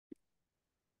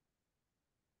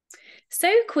So,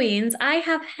 Queens, I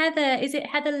have Heather. Is it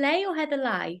Heather Leigh or Heather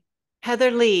Leigh? Heather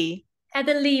Lee.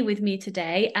 Heather Leigh with me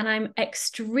today, and I'm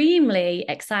extremely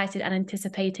excited and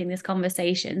anticipating this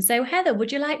conversation. So, Heather,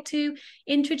 would you like to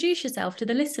introduce yourself to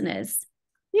the listeners?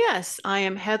 Yes, I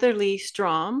am Heather Lee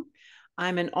Strom.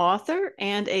 I'm an author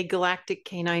and a galactic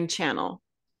canine channel.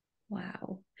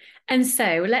 Wow. And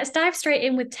so let's dive straight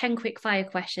in with 10 quick fire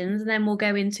questions, and then we'll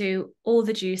go into all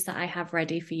the juice that I have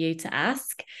ready for you to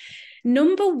ask.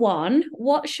 Number one,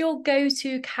 what's your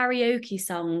go-to karaoke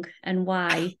song and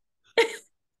why?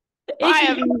 I If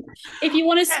have, you if you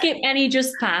want to skip any,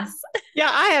 just pass. yeah,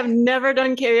 I have never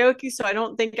done karaoke, so I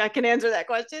don't think I can answer that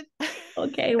question.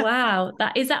 Okay, wow.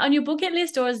 That is that on your bucket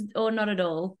list or not at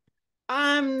all?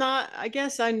 I'm not, I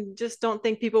guess I just don't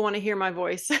think people want to hear my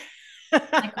voice.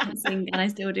 I can't sing and I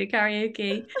still do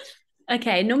karaoke.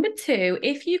 Okay, number two,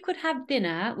 if you could have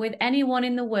dinner with anyone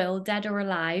in the world, dead or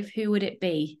alive, who would it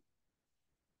be?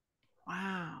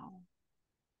 Wow.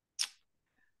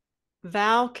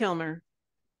 Val Kilmer.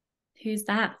 Who's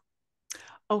that?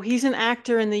 Oh, he's an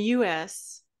actor in the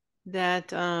US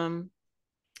that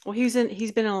well he's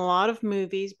been in a lot of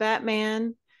movies,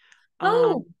 Batman.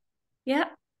 Oh, Um yeah.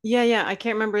 yeah, I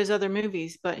can't remember his other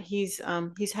movies, but he's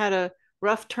had a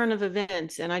rough turn of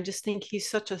events, and I just think he's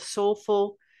such a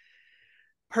soulful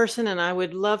person, and I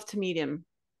would love to meet him.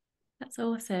 That's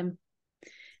awesome.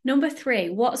 Number three,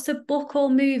 what's a book or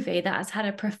movie that has had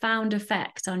a profound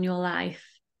effect on your life?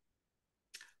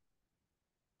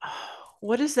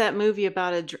 What is that movie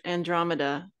about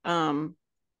Andromeda?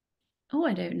 Oh,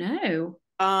 I don't know.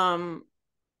 Um,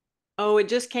 oh, it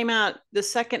just came out. The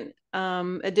second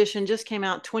edition just came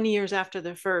out 20 years after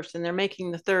the first, and they're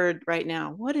making the third right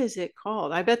now. What is it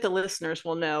called? I bet the listeners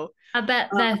will know. I bet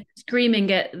Uh, they're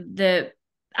screaming at the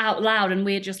out loud and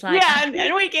we're just like, yeah,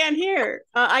 and we can't hear.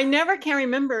 I never can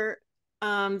remember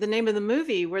the name of the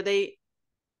movie where they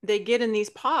get in these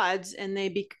pods and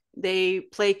they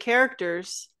play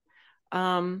characters,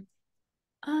 um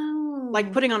like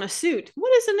oh, putting on a suit.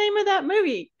 What is the name of that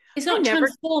movie? it's I not never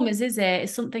Transformers, is it?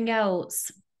 It's something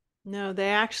else. No, they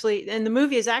actually, and the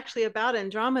movie is actually about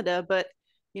Andromeda, but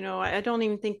I don't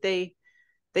even think they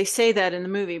say that in the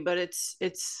movie, but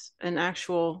it's an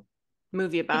actual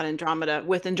movie about Andromeda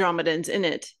with Andromedans in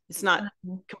it. It's not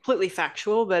completely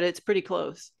factual, but it's pretty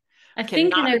close. I I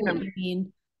think I cannot know what remember. you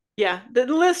mean. Yeah, the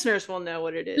listeners will know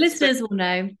what it is, but Listeners will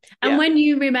know. And yeah, when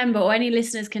you remember, or any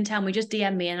listeners can tell me, just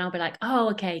DM me and I'll be like,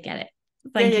 oh, okay, get it.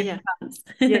 yeah, Thank yeah, you in yeah, advance.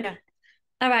 yeah.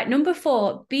 All right, number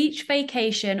four, beach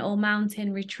vacation or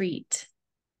mountain retreat.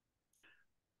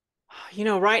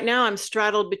 Right now I'm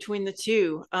straddled between the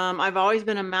two. I've always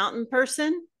been a mountain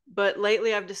person, but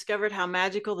lately I've discovered how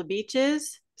magical the beach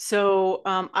is. So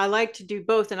I like to do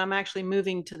both, and I'm actually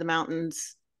moving to the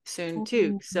mountains soon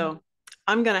too. Ooh. So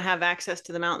I'm going to have access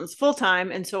to the mountains full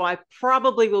time, and so I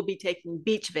probably will be taking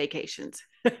beach vacations.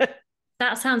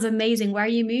 That sounds amazing. Where are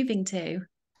you moving to?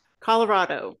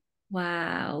 Colorado.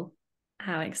 Wow,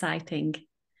 how exciting.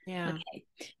 Yeah. Okay.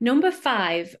 Number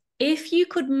five, if you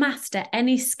could master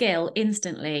any skill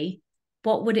instantly,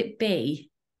 what would it be?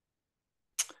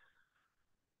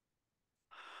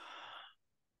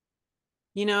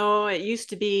 It used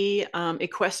to be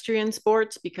equestrian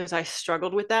sports because I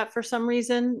struggled with that for some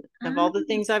reason. Of all the Ah.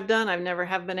 things I've done, I've never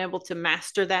have been able to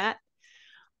master that.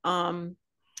 Um,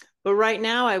 but right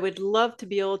now, I would love to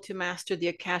be able to master the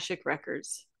Akashic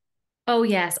records. Oh,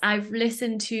 yes. I've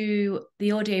listened to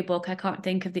the audiobook. I can't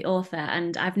think of the author,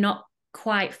 and I've not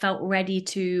quite felt ready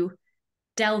to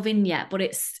delve in yet, but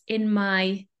it's in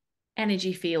my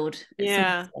energy field at some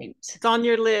Yeah, point. it's on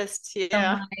your list. On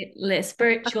Yeah, my list,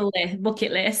 spiritual list,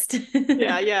 bucket list.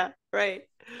 yeah, right.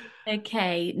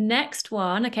 Okay, next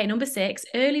one. Okay, number six,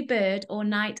 early bird or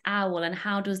night owl, and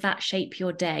how does that shape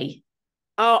your day?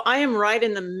 Oh, I am right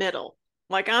in the middle.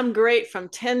 Like I'm great from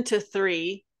 10 to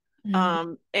 3.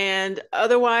 Mm. And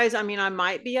otherwise, I mean, I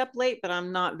might be up late, but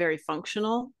I'm not very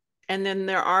functional. And then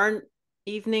there are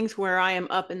evenings where I am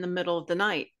up in the middle of the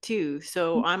night too.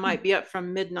 So I might be up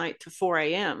from midnight to 4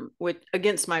 a.m., which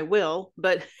against my will,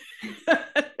 but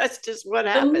that's just what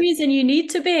Some happens. reason you need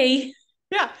to be.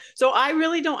 Yeah. So I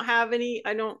really don't have any,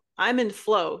 I'm in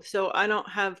flow. So I don't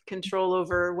have control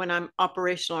over when I'm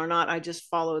operational or not. I just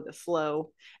follow the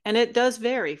flow. And it does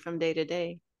vary from day to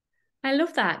day. I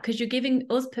love that because you're giving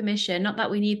us permission, not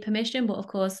that we need permission, but of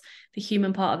course, the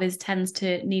human part of us tends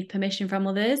to need permission from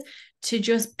others to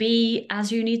just be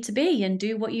as you need to be and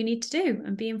do what you need to do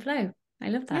and be in flow. I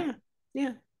love that. Yeah.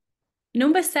 Yeah.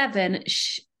 Number seven,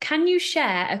 can you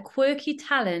share a quirky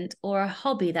talent or a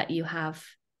hobby that you have?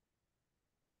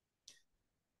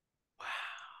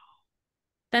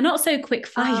 They're not so quick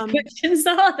fire Um, questions,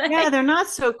 are yeah, they? they're not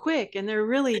so quick and they're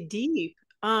really deep.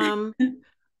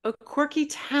 A quirky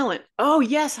talent. Oh,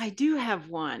 yes, I do have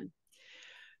one.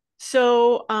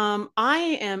 So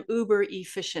I am uber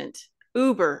efficient,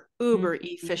 uber Mhm.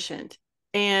 efficient.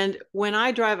 And when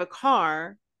I drive a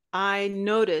car, I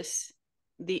notice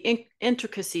the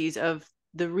intricacies of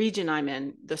the region I'm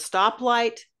in, the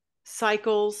stoplight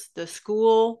cycles, the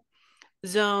school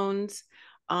zones,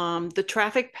 the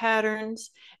traffic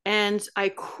patterns. And I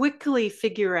quickly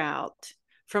figure out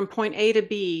from point A to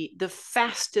B the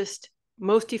fastest,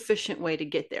 most efficient way to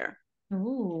get there.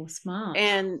 Oh, smart.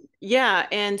 And yeah,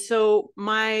 and so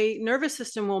my nervous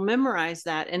system will memorize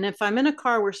that. And if I'm in a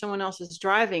car where someone else is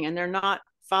driving and they're not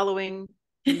following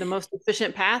the most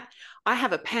efficient path, I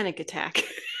have a panic attack.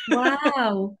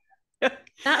 Wow.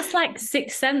 That's like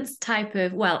Sixth Sense type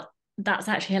of, well, that's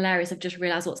actually hilarious. I've just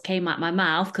realized what's came out my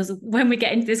mouth because when we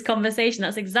get into this conversation,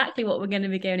 that's exactly what we're going to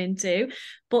be going into.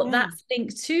 But Yeah. that's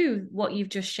linked to what you've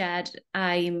just shared.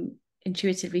 I'm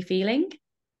intuitively feeling.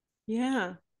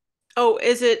 Yeah. Oh,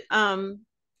 is it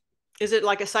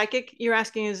like a psychic? You're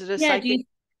asking, is it a Yeah, psychic?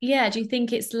 do you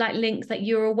think it's like linked that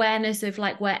your awareness of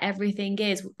like where everything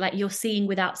is, like you're seeing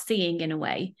without seeing in a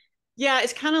way? Yeah,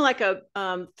 it's kind of like a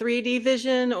 3D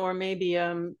vision or maybe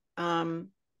oh,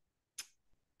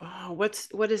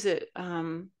 what is it?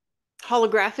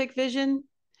 Holographic vision.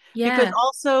 Because Yeah.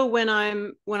 also when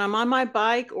I'm on my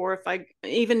bike or if I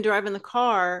even drive in the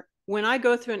car, when I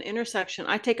go through an intersection,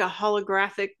 I take a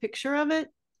holographic picture of it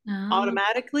Oh,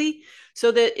 automatically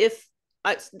so that if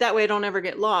that way I don't ever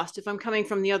get lost. If I'm coming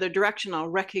from the other direction, I'll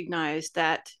recognize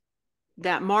that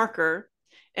marker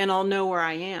and I'll know where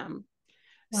I am.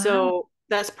 wow. So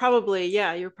that's probably,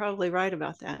 yeah, you're probably right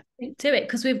about that. To it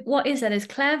because we've what is that? Is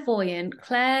clairvoyant,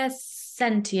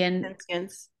 clairsentient,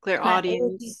 Sentience, clear clairaudient,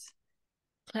 audience.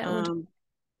 clairaudient. Um,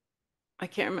 I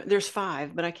can't remember. There's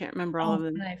five, but I can't remember all of Oh,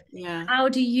 them. five. Yeah. How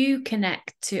do you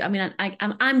connect to? I mean,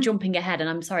 I'm jumping ahead, and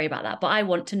I'm sorry about that, but I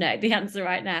want to know the answer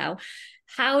right now.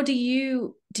 How do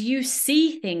you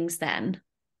see things then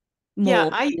Yeah,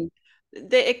 more?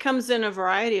 it comes in a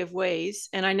variety of ways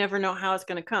and I never know how it's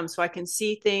going to come. So I can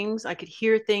see things, I could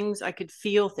hear things, I could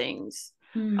feel things.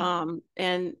 Mm,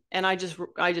 And I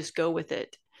just go with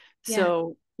it. yeah,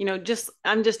 So, you know, just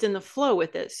I'm just in the flow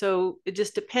with it. So it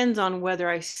just depends on whether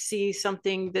I see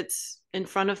something that's in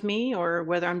front of me or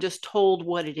whether I'm just told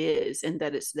what it is and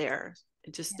that it's there.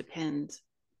 It just yeah. depends.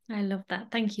 I love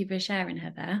that. Thank you for sharing,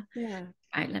 Heather. Yeah.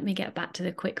 Right, let me get back to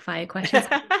the quick fire questions.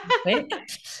 Quick.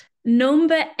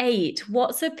 Number 8,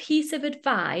 what's a piece of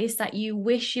advice that you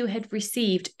wish you had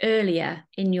received earlier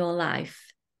in your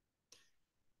life?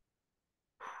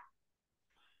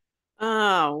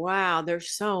 Oh, wow.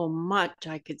 There's so much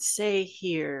I could say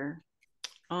here.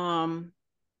 Um,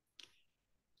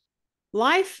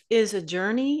 Life is a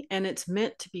journey and it's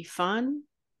meant to be fun.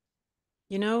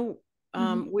 You know,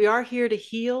 Mhm. we are here to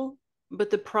heal, but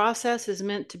the process is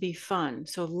meant to be fun.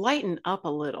 So lighten up a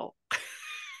little.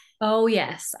 Oh,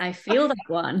 yes, I feel that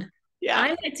one. Yeah.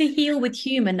 I like to heal with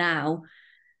humor now.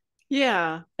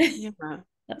 Yeah. Yeah.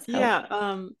 That's Yeah.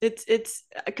 helpful. It's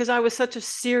because I was such a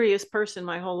serious person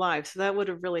my whole life. So that would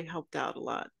have really helped out a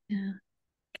lot. Yeah.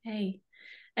 Okay.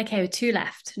 Okay, two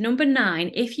left. Number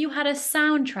 9, if you had a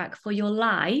soundtrack for your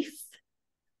life,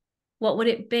 what would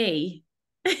it be?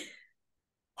 Wow.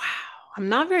 I'm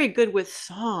not very good with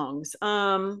songs.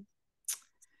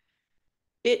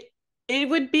 It it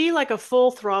would be like a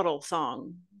full throttle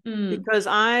song Mm, because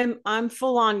I'm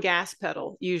full on gas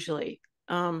pedal usually.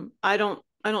 I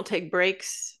don't take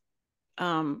breaks.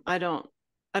 Um, I don't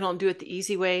I don't do it the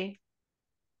easy way.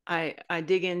 I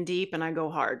dig in deep and I go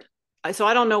hard. So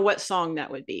I don't know what song that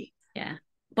would be. yeah.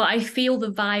 But I feel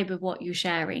the vibe of what you're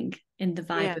sharing in the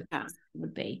vibe Yeah, of what it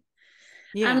would be.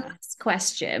 And yeah. last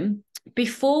question,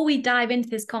 before we dive into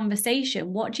this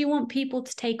conversation, what do you want people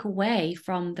to take away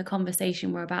from the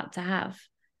conversation we're about to have?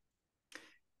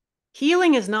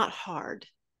 Healing is not hard.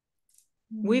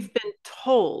 Mm, We've been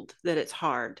told that it's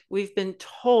hard. We've been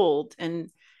told and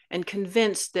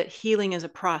convinced that healing is a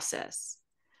process,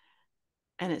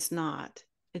 and it's not.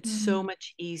 It's mm. so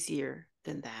much easier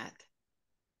than that.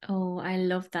 Oh, I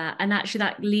love that. And actually,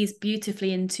 that leads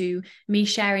beautifully into me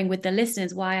sharing with the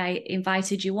listeners why I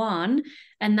invited you on.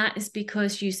 And that is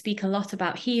because you speak a lot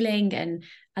about healing, and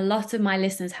a lot of my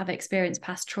listeners have experienced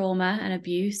past trauma and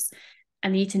abuse.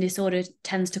 And the eating disorder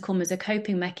tends to come as a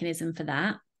coping mechanism for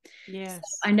that. So Yes.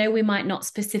 I know we might not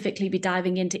specifically be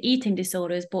diving into eating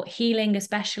disorders, but healing,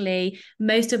 especially,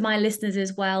 most of my listeners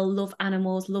as well love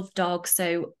animals, love dogs.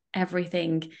 So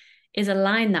everything is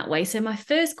aligned that way. So my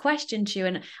first question to you,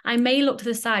 and I may look to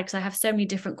the side because I have so many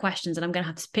different questions and I'm going to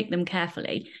have to pick them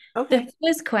carefully. The Okay.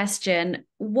 first question,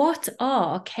 what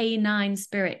are canine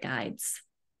spirit guides?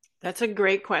 That's a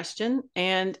great question.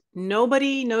 And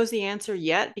nobody knows the answer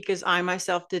yet because I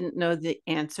myself didn't know the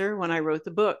answer when I wrote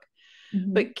the book.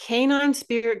 Mm-hmm. But canine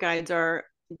spirit guides are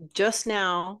just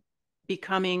now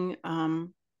becoming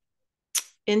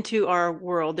into our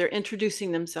world. They're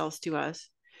introducing themselves to us,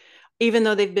 even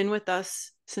though they've been with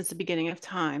us since the beginning of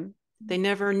time. They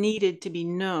never needed to be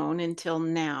known until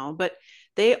now, but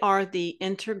they are the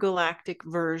intergalactic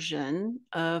version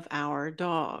of our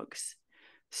dogs.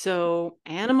 So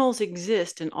animals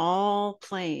exist in all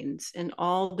planes, in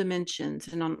all dimensions,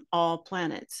 and on all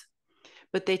planets,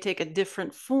 but they take a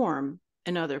different form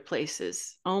in other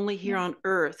places. Only here Yeah. on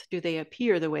Earth do they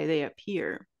appear the way they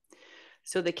appear.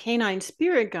 So the canine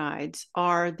spirit guides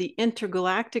are the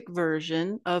intergalactic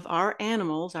version of our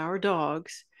animals, our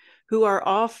dogs, who are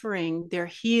offering their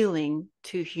healing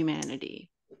to humanity.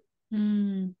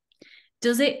 Mm.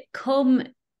 Does it come,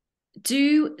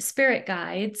 do spirit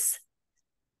guides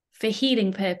for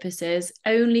healing purposes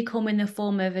only come in the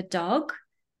form of a dog,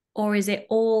 or is it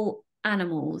all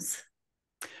animals?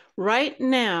 Right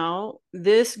now,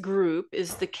 this group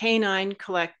is the Canine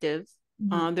Collective.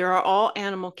 Mhm. There are all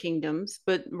animal kingdoms,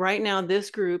 but right now,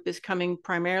 this group is coming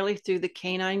primarily through the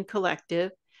Canine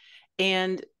Collective,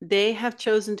 and they have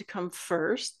chosen to come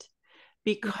first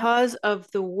Yeah. because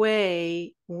of the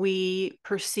way we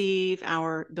perceive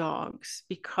our dogs,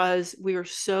 because we are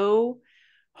so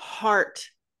heart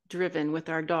driven with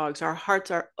our dogs. Our hearts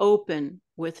are open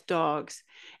with dogs.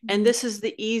 And Mhm. this is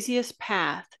the easiest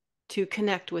path to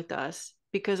connect with us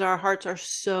because our hearts are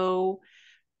so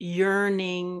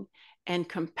yearning and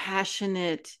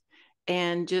compassionate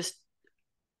and just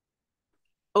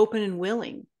open and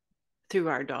willing through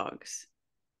our dogs.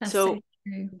 That's so So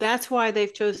true. that's why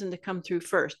they've chosen to come through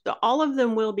first. All of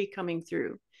them will be coming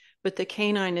through, but the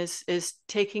canine is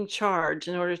taking charge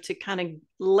in order to kind of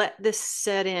let this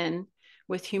set in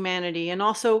with humanity. And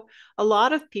also, a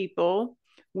lot of people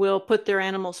will put their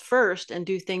animals first and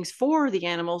do things for the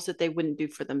animals that they wouldn't do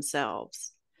for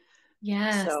themselves.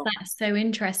 Yes, So, that's so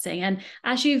interesting. And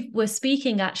as you were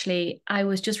speaking, actually, I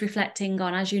was just reflecting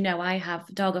on, as you know, I have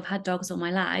a dog, I've had dogs all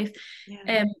my life.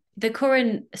 yeah. Um, the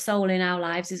current soul in our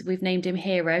lives is we've named him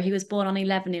Hero. He was born on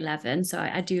 11/11, so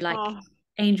I do like Oh,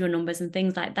 angel numbers and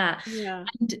things like that. yeah.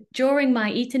 And during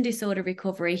my eating disorder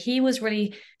recovery, he was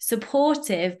really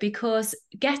supportive because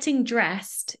getting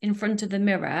dressed in front of the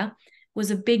mirror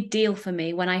was a big deal for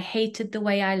me when I hated the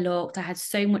way I looked. I had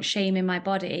so much shame in my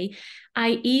body.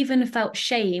 I even felt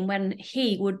shame when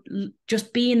he would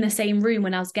just be in the same room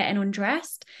when I was getting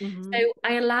undressed. Mm-hmm. So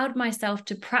I allowed myself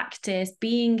to practice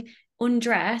being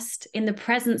undressed in the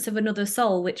presence of another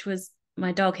soul, which was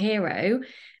my dog Hero.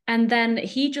 And then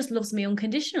he just loves me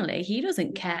unconditionally. He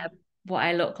doesn't care Yeah. what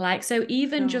I look like. So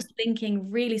even No. just thinking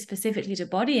really specifically to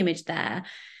body image there,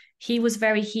 he was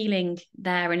very healing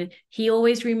there. And he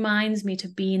always reminds me to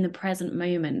be in the present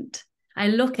moment. I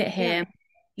look at Yeah. him,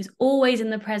 he's always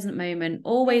in the present moment, Yeah.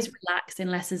 always relaxed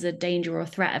unless there's a danger or a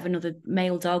threat of another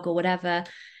male dog or whatever.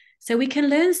 So we can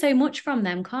learn so much from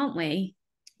them, can't we?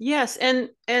 Yes, and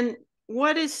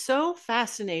what is so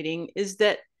fascinating is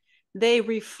that they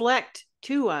reflect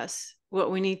to us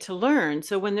what we need to learn.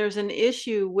 So when there's an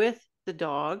issue with the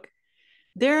dog,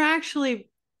 they're actually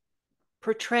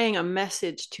portraying a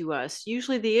message to us.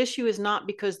 Usually the issue is not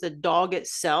because the dog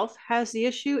itself has the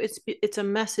issue, it's a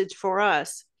message for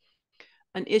us,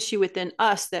 an issue within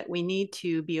us that we need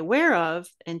to be aware of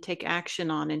and take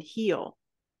action on and heal.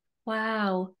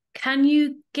 Wow. Can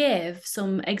you give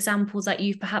some examples that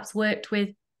you've perhaps worked with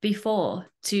before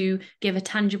to give a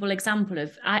tangible example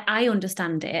of? I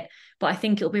understand it, but I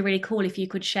think it'll be really cool if you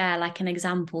could share like an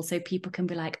example so people can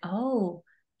be like, oh,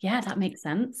 yeah, that makes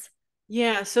sense.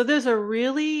 Yeah, so there's a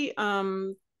really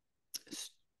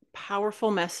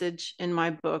powerful message in my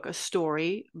book, a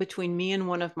story between me and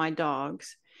one of my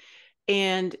dogs.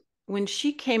 And when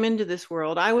she came into this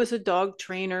world, I was a dog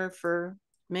trainer for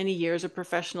many years, a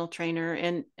professional trainer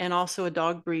and also a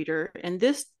dog breeder. And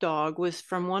this dog was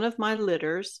from one of my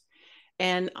litters,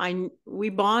 and I we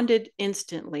bonded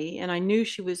instantly, and I knew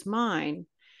she was mine.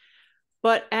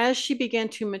 But as she began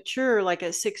to mature, like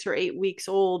at 6 or 8 weeks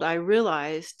old, I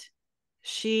realized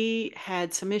she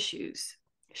had some issues.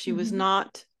 She was Mhm.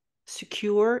 not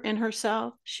secure in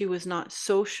herself. She was not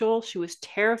social. She was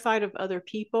terrified of other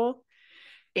people.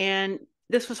 And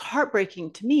this was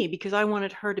heartbreaking to me because I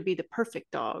wanted her to be the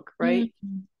perfect dog, right?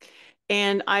 Mhm.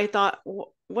 And I thought,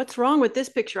 what's wrong with this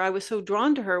picture? I was so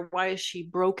drawn to her. Why is she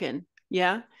broken?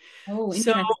 Yeah. Oh,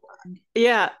 So interesting.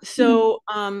 Yeah. Mm. So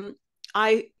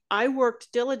I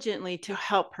worked diligently to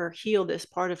help her heal this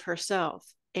part of herself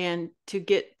and to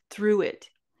get through it.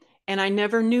 And I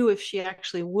never knew if she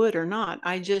actually would or not.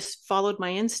 I just followed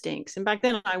my instincts. And back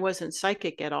then I wasn't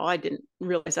psychic at all. I didn't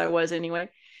realize I was anyway.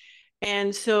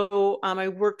 And so I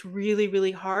worked really,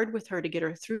 really hard with her to get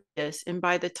her through this. And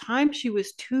by the time she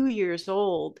was 2 years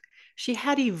old, she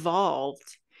had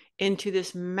evolved into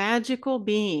this magical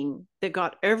being that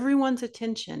got everyone's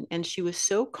attention. And she was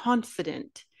so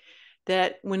confident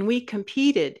that when we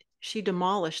competed, she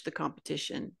demolished the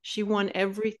competition. She won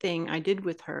everything I did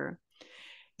with her.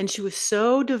 And she was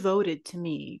so devoted to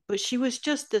me, but she was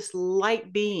just this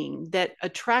light being that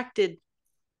attracted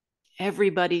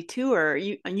everybody to her.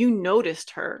 You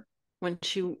noticed her when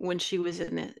she was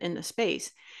in the space.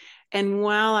 And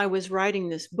while I was writing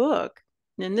this book,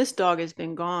 and this dog has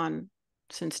been gone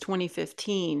since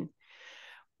 2015,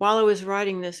 while I was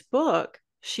writing this book,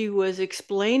 she was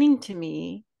explaining to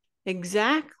me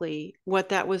exactly what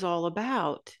that was all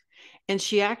about. And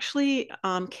she actually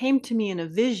came to me in a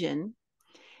vision.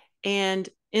 And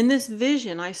in this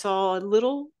vision, I saw a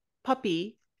little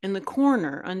puppy in the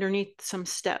corner underneath some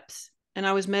steps. And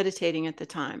I was meditating at the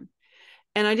time.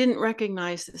 And I didn't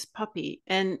recognize this puppy.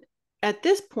 And at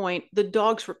this point, the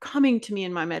dogs were coming to me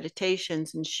in my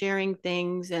meditations and sharing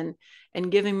things and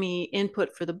giving me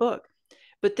input for the book.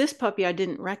 But this puppy I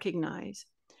didn't recognize.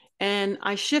 And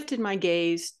I shifted my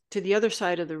gaze to the other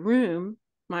side of the room,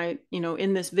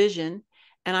 in this vision,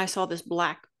 and I saw this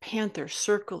black panther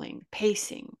circling,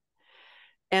 pacing.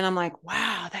 And I'm like,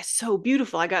 wow, that's so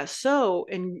beautiful. I got so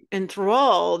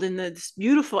enthralled in this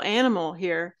beautiful animal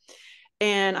here.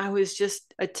 And I was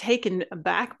just taken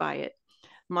aback by it.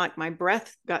 My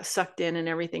breath got sucked in and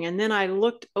everything. And then I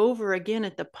looked over again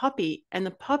at the puppy, and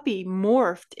the puppy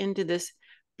morphed into this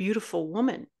beautiful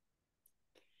woman.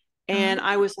 Oh, And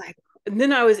I was like, and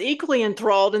then I was equally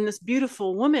enthralled in this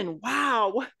beautiful woman.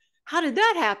 Wow, how did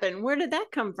that happen? Where did that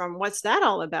come from? What's that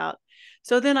all about?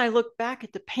 So then I looked back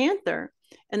at the panther,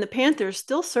 and the panther is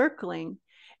still circling.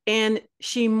 And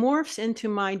she morphs into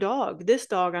my dog, this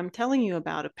dog I'm telling you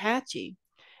about, Apache.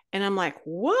 And I'm like,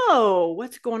 whoa,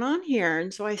 what's going on here?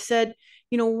 And so I said,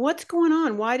 what's going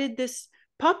on? Why did this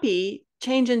puppy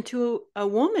change into a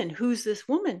woman? Who's this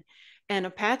woman? And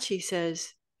Apache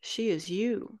says, she is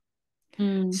you.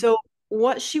 mm. So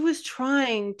what she was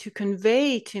trying to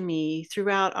convey to me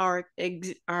throughout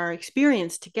our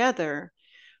experience together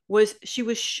was she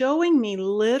was showing me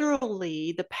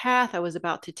literally the path I was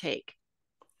about to take.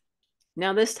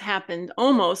 Now this happened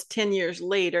almost 10 years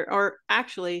later, or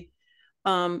actually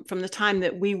from the time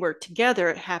that we were together,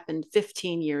 it happened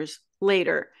 15 years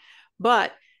later.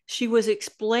 But she was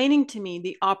explaining to me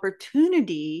the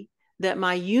opportunity that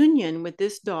my union with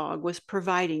this dog was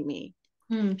providing me.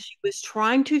 Mm. She was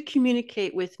trying to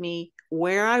communicate with me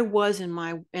where I was in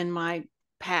my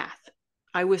path.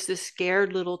 I was this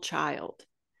scared little child.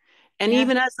 And Yeah.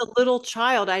 even as a little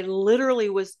child, I literally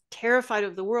was terrified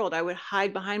of the world. I would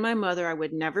hide behind my mother. I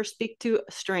would never speak to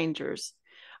strangers.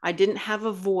 I didn't have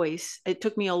a voice. It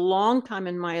took me a long time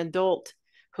in my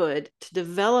adulthood to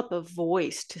develop a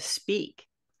voice to speak.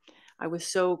 I was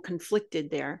so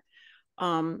conflicted there.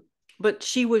 Um, but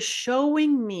she was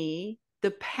showing me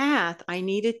the path I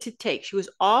needed to take. She was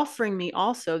offering me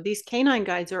also, these canine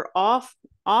guides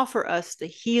offer us the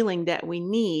healing that we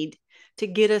need to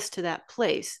get us to that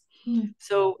place. Mm.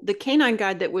 So the canine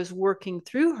guide that was working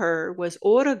through her was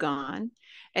Oregon,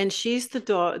 and she's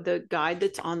the guide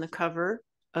that's on the cover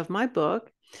of my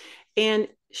book. And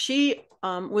she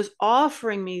was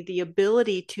offering me the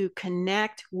ability to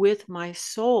connect with my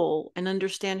soul and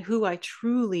understand who I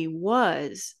truly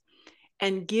was,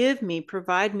 and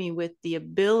provide me with the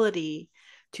ability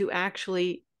to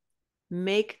actually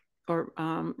make or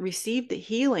receive the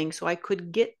healing so I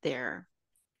could get there.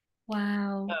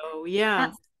 Wow. Oh, yeah.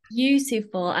 That's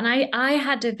beautiful. And I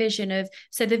had a vision of,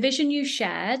 so the vision you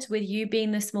shared with you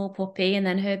being the small puppy and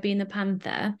then her being the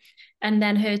panther, and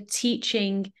then her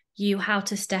teaching you how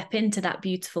to step into that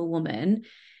beautiful woman.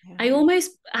 Yeah. I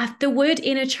almost, the word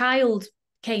inner child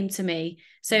came to me.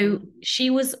 So Mm-hmm. she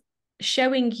was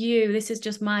showing you, this is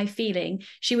just my feeling,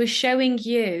 she was showing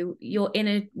you your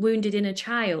inner, wounded inner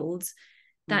child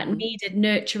that Mm-hmm. needed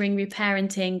nurturing,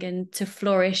 reparenting, and to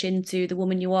flourish into the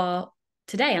woman you are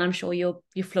today. And I'm sure you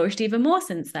flourished even more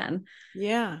since then.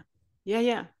 Yeah. Yeah.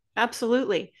 Yeah.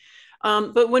 Absolutely.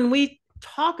 But when we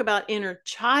talk about inner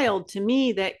child, to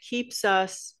me,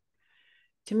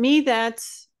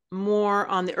 that's more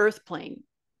on the earth plane,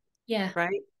 Yeah.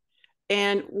 right?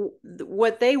 And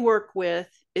what they work with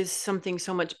is something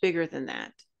so much bigger than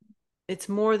that. It's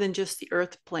more than just the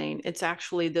earth plane. It's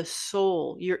actually the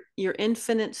soul, your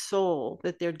infinite soul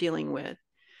that they're dealing with.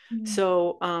 Mm.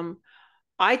 So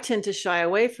I tend to shy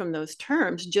away from those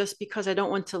terms just because I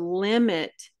don't want to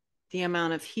limit the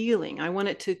amount of healing. I want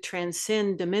it to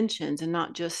transcend dimensions and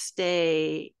not just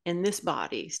stay in this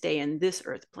body, stay in this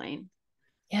earth plane.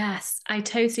 Yes, I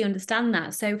totally understand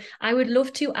that. So I would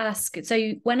love to ask.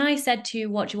 So when I said to you,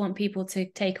 what do you want people to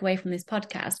take away from this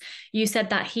podcast? You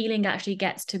said that healing actually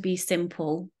gets to be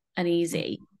simple and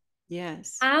easy.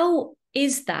 Yes. How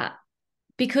is that?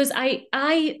 Because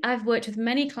I've worked with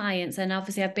many clients, and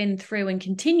obviously I've been through and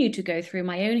continue to go through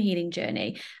my own healing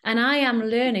journey, and I am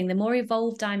learning, the more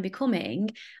evolved I'm becoming,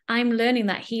 I'm learning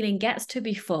that healing gets to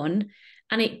be fun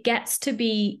and it gets to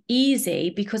be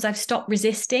easy because I've stopped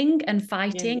resisting and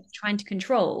fighting, Yes. trying to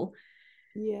control.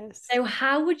 Yes. So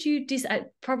how would you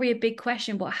probably a big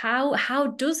question, but how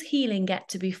does healing get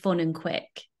to be fun and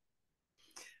quick?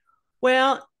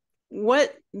 Well,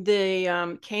 what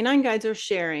the canine guides are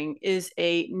sharing is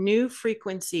a new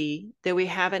frequency that we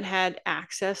haven't had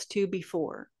access to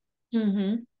before.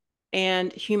 Mm-hmm.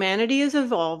 And humanity is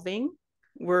evolving.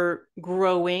 We're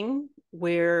growing.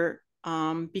 We're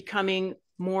becoming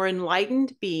more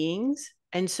enlightened beings.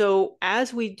 And so,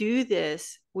 as we do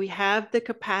this, we have the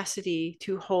capacity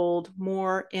to hold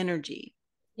more energy,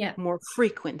 Yeah. more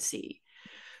frequency.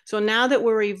 So now that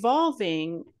we're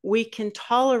evolving, we can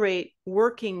tolerate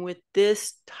working with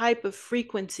this type of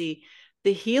frequency,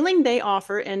 the healing they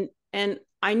offer. And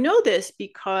I know this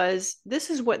because this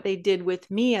is what they did with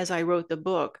me as I wrote the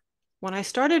book. When I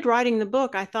started writing the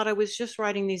book, I thought I was just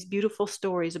writing these beautiful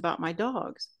stories about my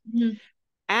dogs. Mm-hmm.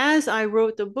 As I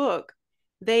wrote the book,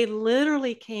 they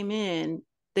literally came in,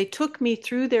 they took me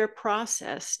through their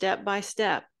process step by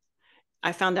step.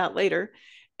 I found out later.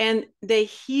 And they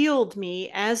healed me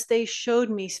as they showed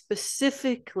me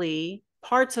specifically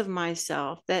parts of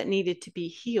myself that needed to be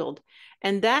healed.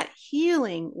 And that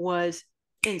healing was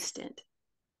instant.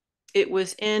 It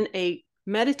was in a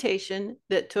meditation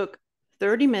that took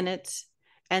 30 minutes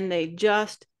and they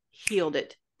just healed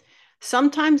it.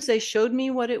 Sometimes they showed me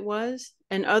what it was,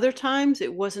 and other times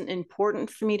it wasn't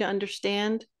important for me to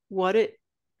understand what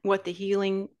the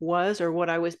healing was or what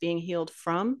I was being healed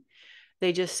from.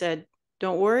 They just said,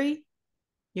 don't worry,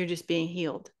 you're just being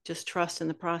healed. Just trust in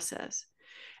the process.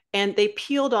 And they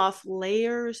peeled off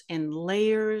layers and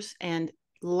layers and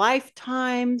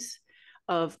lifetimes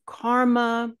of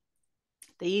karma.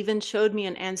 They even showed me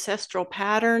an ancestral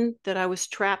pattern that I was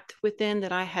trapped within,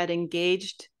 that I had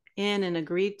engaged in and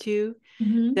agreed to,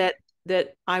 Mm-hmm. that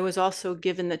that I was also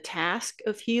given the task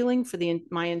of healing for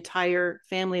my entire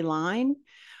family line.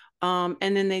 And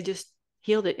then they just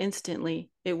healed it instantly.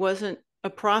 It wasn't a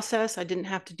process. I didn't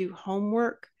have to do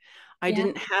homework. I Yeah.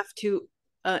 didn't have to.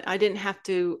 I didn't have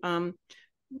to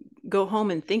go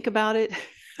home and think about it.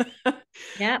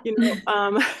 Yeah. you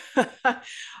know,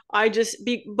 I just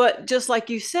be. But just like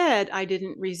you said, I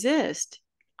didn't resist.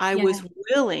 I Yeah. was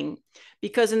willing,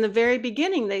 because in the very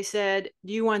beginning they said,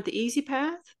 "Do you want the easy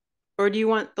path, or do you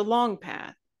want the long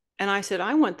path?" And I said,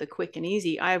 I want the quick and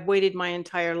easy. I have waited my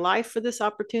entire life for this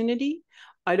opportunity.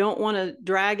 I don't want to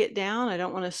drag it down. I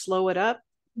don't want to slow it up.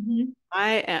 Mm-hmm.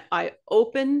 I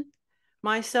open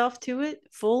myself to it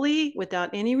fully without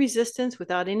any resistance,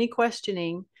 without any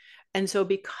questioning. And so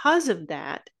because of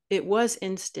that, it was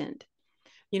instant.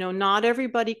 Not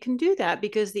everybody can do that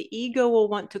because the ego will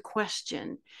want to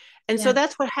question. And so Yeah.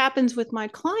 that's what happens with my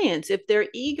clients. If their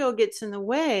ego gets in the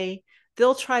way,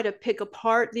 they'll try to pick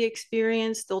apart the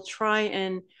experience. They'll try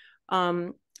and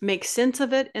make sense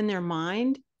of it in their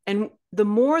mind. And the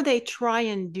more they try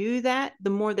and do that, the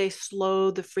more they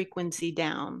slow the frequency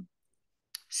down.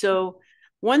 So,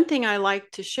 one thing I like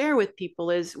to share with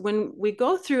people is when we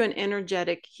go through an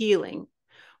energetic healing,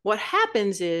 what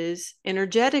happens is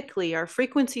energetically, our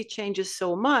frequency changes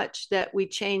so much that we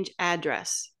change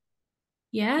address.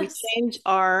 We Yes. change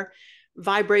our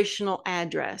vibrational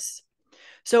address.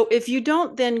 So if you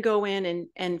don't then go in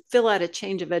and fill out a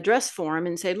change of address form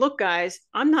and say, look, guys,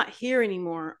 I'm not here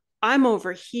anymore. I'm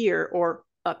over here or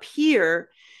up here,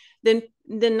 then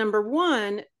number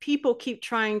one, people keep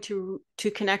trying to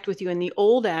connect with you in the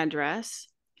old address.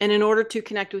 And in order to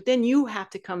connect with them, you have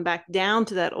to come back down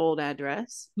to that old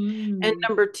address. And Mm.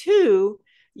 number two,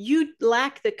 you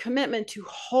lack the commitment to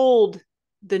hold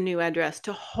the new address,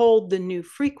 to hold the new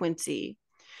frequency.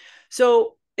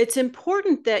 So it's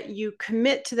important that you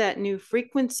commit to that new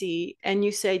frequency and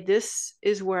you say, this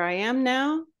is where I am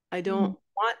now. I don't Mm.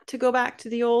 want to go back to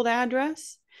the old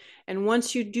address. And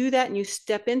once you do that and you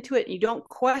step into it, you don't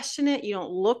question it, you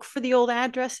don't look for the old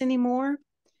address anymore,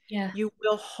 Yeah. you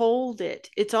will hold it.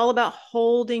 It's all about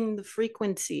holding the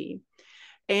frequency.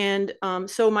 And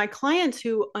so my clients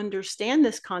who understand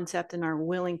this concept and are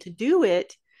willing to do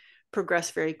it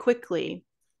progress very quickly.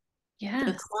 The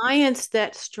Yes. clients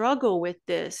that struggle with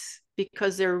this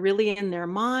because they're really in their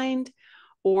mind,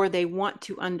 or they want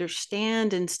to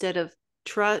understand instead of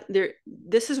trust,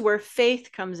 this is where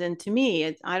faith comes into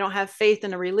me. I don't have faith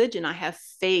in a religion. I have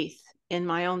faith in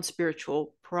my own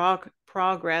spiritual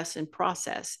progress and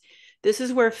process. This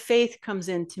is where faith comes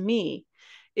into me.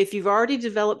 If you've already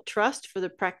developed trust for the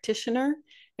practitioner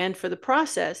and for the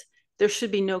process, there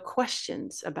should be no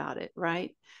questions about it,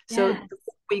 right? So Yes.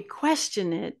 we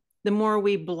question it, the more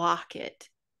we block it.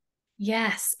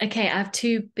 Yes. Okay, I have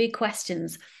two big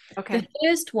questions. The Okay.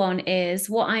 first one is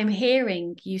what I'm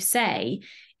hearing you say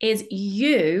is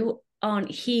you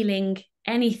aren't healing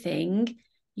anything.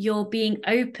 You're being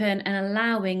open and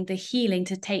allowing the healing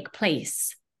to take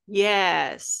place.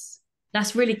 Yes.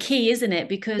 That's really key, isn't it?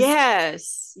 Because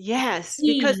Yes. Yes.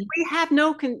 Because we, we have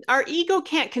our ego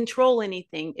can't control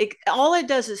anything. All it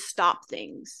does is stop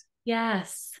things.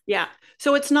 yes, Yeah.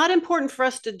 So it's not important for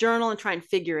us to journal and try and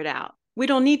figure it out. We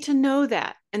don't need to know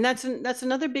that. And that's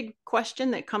another big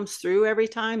question that comes through every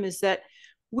time, is that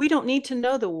we don't need to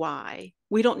know the why.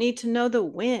 We don't need to know the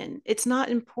when. It's not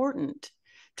important.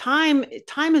 Time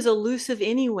is elusive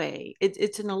anyway.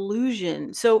 It's an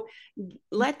illusion. So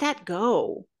let that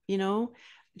go, yeah.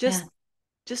 just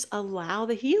just allow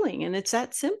the healing, and it's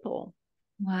that simple.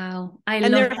 Wow. I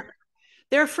And love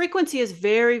their frequency is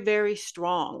very, very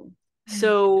strong. it.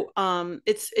 So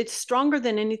it's stronger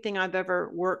than anything I've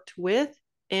ever worked with.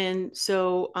 And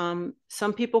so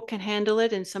some people can handle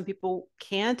it and some people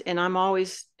can't. And I'm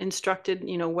always instructed,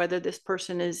 whether this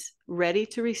person is ready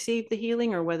to receive the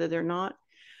healing or whether they're not.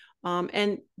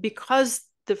 And because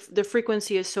the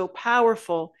frequency is so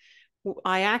powerful,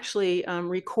 I actually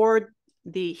record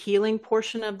the healing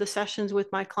portion of the sessions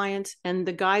with my clients, and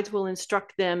the guides will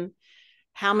instruct them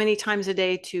how many times a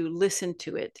day to listen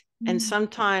to it. And Mm.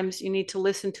 sometimes you need to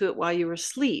listen to it while you're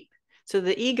asleep, so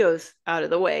the ego's out of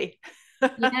the way.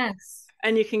 Yes.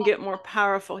 And you can get more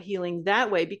powerful healing that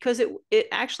way, because it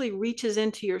actually reaches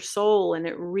into your soul and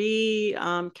it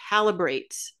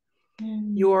recalibrates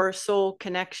Mm. your soul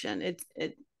connection.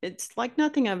 It's like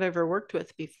nothing I've ever worked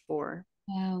with before.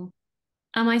 Wow.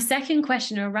 And my second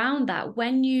question around that,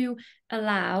 when you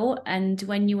allow and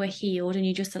when you were healed and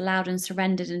you just allowed and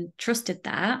surrendered and trusted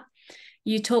that,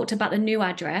 you talked about the new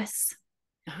address.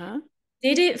 Uh-huh.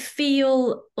 Did it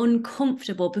feel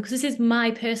uncomfortable? Because this is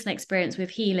my personal experience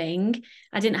with healing.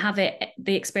 I didn't have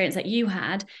the experience that you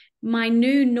had. My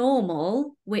new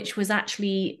normal, which was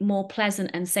actually more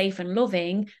pleasant and safe and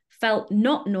loving, felt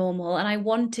not normal. And I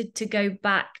wanted to go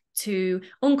back to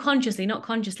unconsciously, not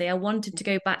consciously, I wanted to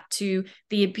go back to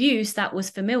the abuse that was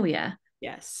familiar.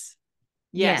 Yes.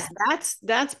 Yeah. Yes,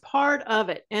 that's part of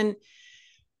it. And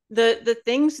the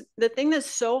thing that's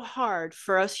so hard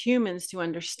for us humans to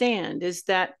understand is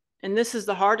that, and this is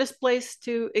the hardest place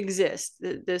to exist,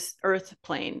 this earth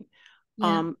plane.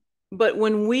 Yeah. um but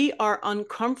when we are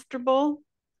uncomfortable,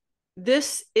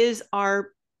 this is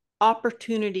our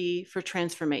opportunity for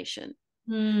transformation.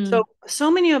 Mm.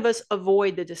 So many of us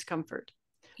avoid the discomfort.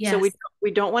 So Yes.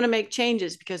 we don't want to make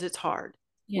changes because it's hard.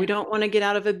 We Yeah. don't want to get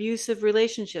out of abusive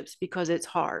relationships because it's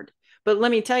hard. But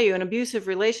let me tell you, an abusive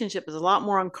relationship is a lot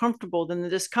more uncomfortable than the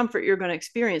discomfort you're going to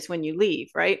experience when you leave,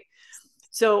 right?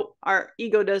 So our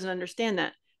ego doesn't understand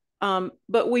that.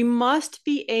 But we must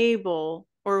be able,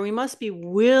 or we must be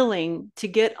willing to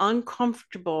get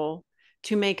uncomfortable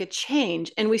to make a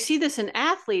change. And we see this in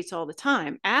athletes all the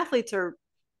time. Athletes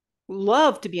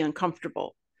love to be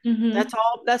uncomfortable. Mm-hmm.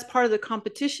 That's part of the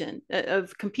competition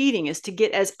of competing, is to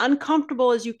get as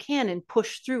uncomfortable as you can and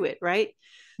push through it, right?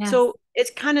 Yes. So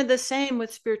it's kind of the same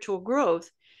with spiritual growth.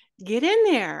 Get in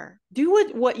there, do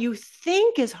what you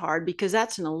think is hard, because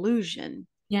that's an illusion,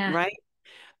 Yeah. right?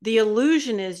 The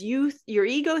illusion is your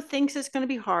ego thinks it's going to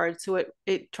be hard, so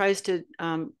it tries to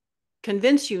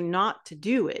convince you not to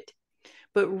do it.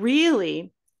 But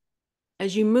really,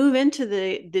 as you move into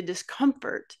the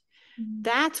discomfort, Mm.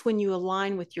 that's when you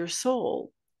align with your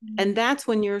soul. And Mm. that's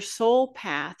when your soul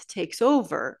path takes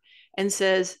over and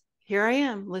says, here I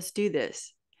am, let's do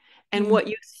this. And Mm. what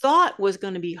you thought was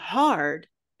going to be hard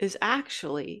is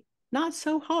actually not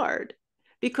so hard,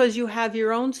 because you have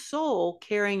your own soul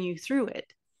carrying you through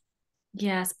it.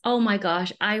 Yes. Oh my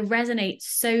gosh. I resonate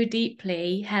so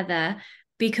deeply, Heather,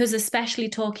 because especially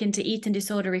talking to eating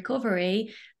disorder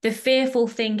recovery, the fearful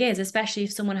thing is, especially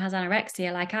if someone has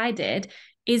anorexia like I did,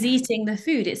 is Yeah. eating the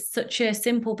food. It's such a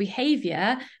simple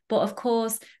behavior. But of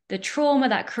course, the trauma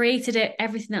that created it,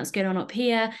 everything that's going on up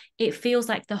here, it feels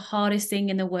like the hardest thing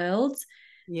in the world.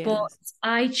 but Yes.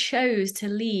 I chose to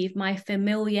leave my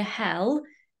familiar hell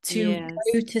to Yes.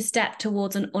 go to step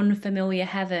towards an unfamiliar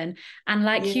heaven. And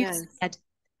like you Yes. said,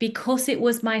 because it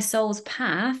was my soul's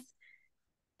path,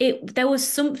 there was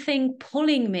something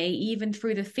pulling me even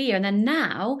through the fear. And then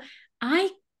now I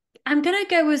I'm going to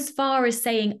go as far as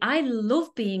saying I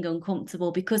love being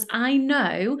uncomfortable because I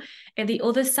know at the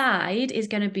other side is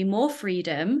going to be more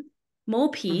freedom, more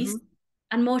peace, Mm-hmm.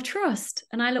 and more trust.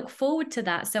 And I look forward to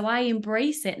that. So I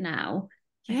embrace it now.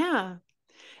 Yeah.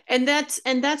 And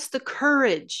that's the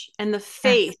courage and the Yes.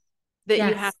 faith that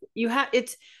Yes. you have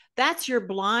it's that's your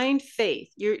blind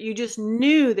faith. You just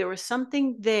knew there was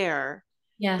something there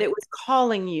Yeah. that was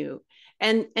calling you.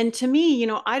 And to me,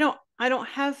 I don't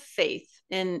have faith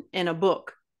in a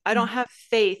book. I don't Mm. have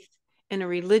faith in a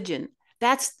religion.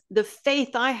 That's the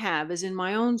faith I have is in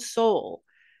my own soul.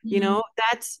 Mm.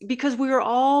 That's because we are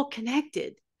all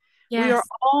connected. We are Yes.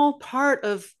 all part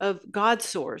of God's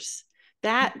source.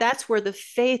 That's where the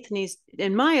faith needs,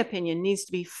 in my opinion, needs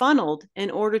to be funneled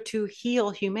in order to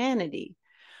heal humanity.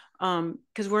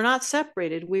 Because we're not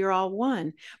separated, we are all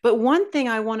one. But one thing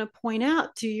I want to point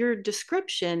out to your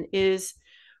description is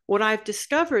what I've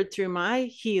discovered through my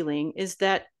healing is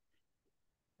that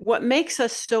what makes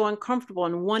us so uncomfortable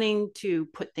and wanting to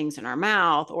put things in our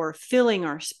mouth or filling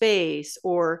our space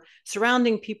or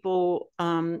surrounding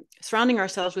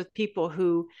ourselves with people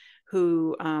who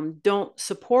don't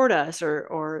support us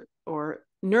or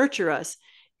nurture us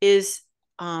is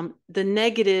the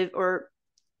negative, or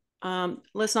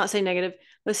let's not say negative,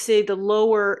 let's say the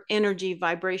lower energy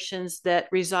vibrations that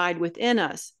reside within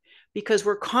us, because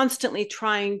we're constantly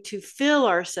trying to fill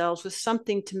ourselves with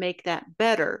something to make that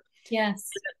better. Yes.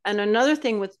 And another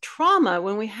thing with trauma,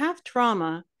 when we have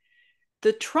trauma,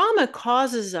 the trauma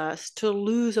causes us to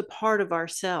lose a part of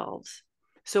ourselves.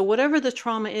 So, whatever the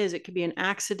trauma is, it could be an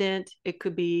accident, it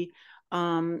could be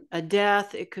a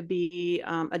death, it could be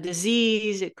a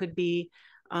disease, it could be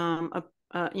a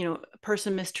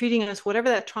person mistreating us, whatever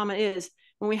that trauma is.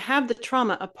 When we have the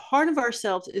trauma, a part of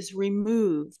ourselves is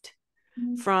removed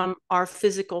Mm. from our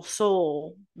physical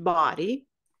soul body,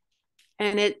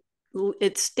 and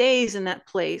it stays in that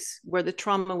place where the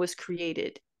trauma was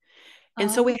created.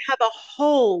 And so we Oh, have a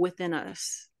hole within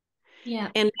us. yeah.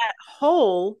 And that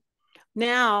hole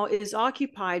now is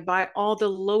occupied by all the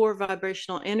lower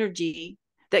vibrational energy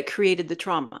that created the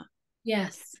trauma.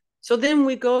 Yes. So then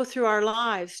we go through our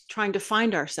lives trying to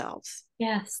find ourselves.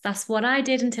 Yes. That's what I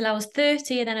did until I was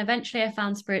 30. And then eventually I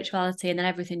found spirituality and then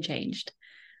everything changed.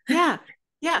 Yeah.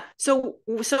 Yeah. So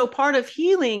part of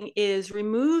healing is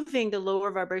removing the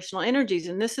lower vibrational energies.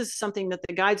 And this is something that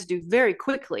the guides do very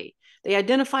quickly. They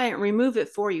identify it and remove it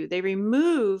for you. They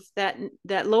remove that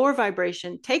lower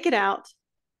vibration, take it out,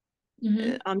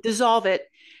 Hmm. dissolve it,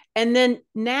 and then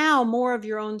now more of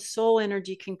your own soul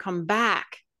energy can come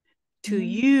back to Hmm.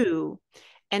 you,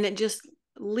 and it just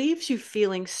leaves you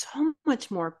feeling so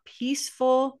much more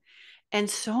peaceful and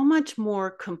so much more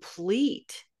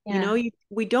complete. Yeah.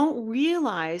 We don't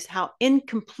realize how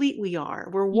incomplete we are.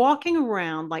 We're walking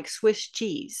around like Swiss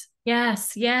cheese.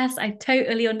 Yes, yes, I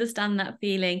totally understand that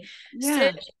feeling. So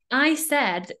Yeah. I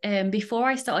said before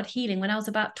I started healing, when I was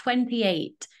about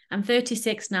 28, I'm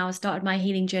 36 now, I started my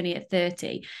healing journey at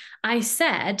 30. I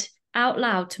said out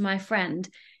loud to my friend,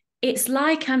 it's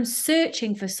like I'm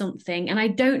searching for something and I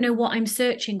don't know what I'm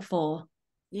searching for.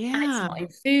 And it's Yeah. not in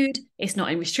food, it's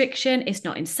not in restriction, it's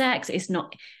not in sex, it's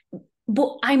not,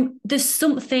 but there's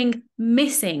something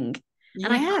missing.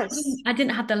 And Yes. I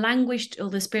didn't have the language or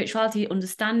the spirituality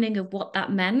understanding of what that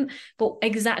meant. But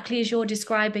exactly as you're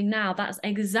describing now, that's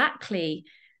exactly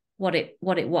what it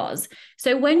was.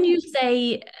 So when you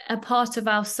say a part of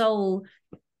our soul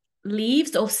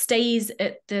leaves or stays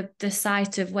at the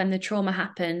site of when the trauma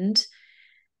happened,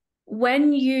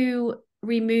 when you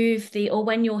remove or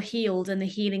when you're healed and the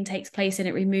healing takes place and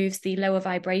it removes the lower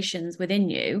vibrations within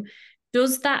you,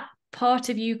 does that part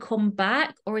of you come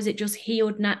back or is it just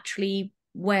healed naturally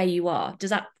where you are? Does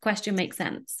that question make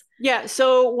sense? Yeah.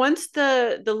 So once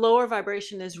the lower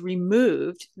vibration is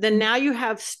removed, then now you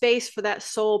have space for that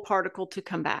soul particle to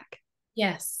come back.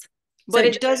 Yes. So But it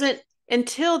it just, doesn't,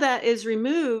 until that is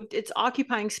removed, it's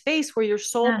occupying space where your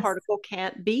soul yes, particle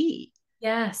can't be.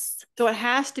 yes, So it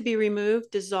has to be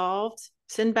removed, dissolved,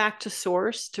 sent back to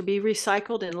source to be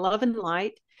recycled in love and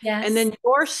light. And yes, then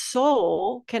your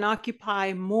soul can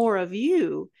occupy more of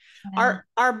you. yeah,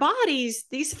 Our bodies,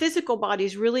 these physical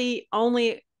bodies, really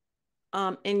only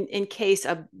encase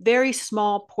a very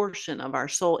small portion of our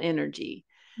soul energy.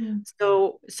 mm,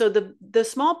 So the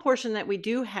small portion that we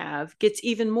do have gets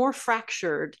even more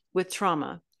fractured with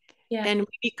trauma, yeah, and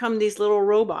we become these little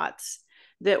robots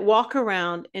that walk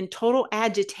around in total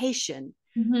agitation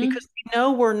Mm-hmm. because we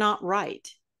know we're not right.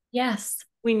 Yes.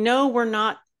 We know we're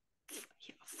not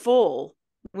full.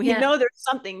 We Yeah. know there's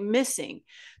something missing.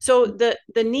 So the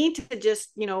need to just,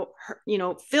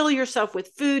 fill yourself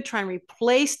with food, try and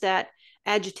replace that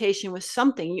agitation with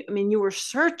something. I mean, you were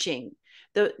searching.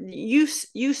 You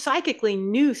psychically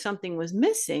knew something was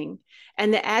missing,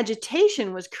 and the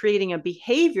agitation was creating a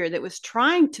behavior that was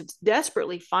trying to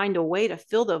desperately find a way to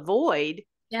fill the void.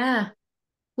 Yeah.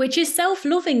 Which is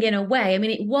self-loving in a way. I mean,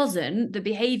 it wasn't the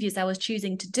behaviors I was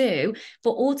choosing to do,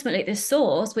 but ultimately the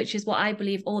source, which is what I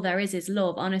believe all there is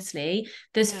love, honestly.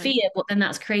 There's Yeah. fear, but then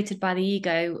that's created by the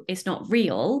ego. It's not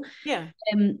real. Yeah.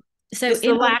 Um, so It's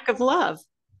the in my, lack of love.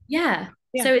 yeah.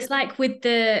 Yeah. So it's like with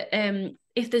the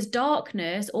if there's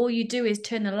darkness, all you do is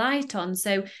turn the light on.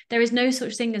 So there is no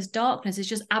such thing as darkness, it's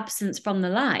just absence from the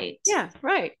light. Yeah.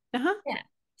 Right. Uh-huh. Yeah.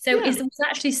 So Yeah. it was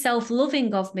actually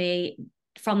self-loving of me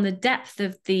from the depth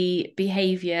of the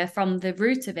behavior, from the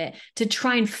root of it, to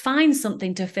try and find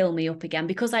something to fill me up again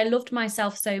because I loved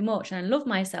myself so much and I love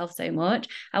myself so much.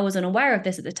 I was unaware of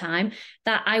this at the time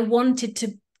that I wanted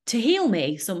to heal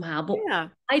me somehow, but Yeah.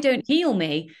 I don't heal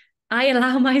me. I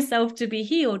allow myself to be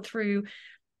healed through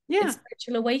Yeah.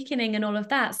 spiritual awakening and all of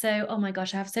that. So, oh my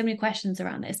gosh, I have so many questions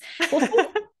around this. But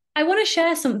I want to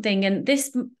share something, and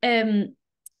this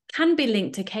can be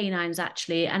linked to canines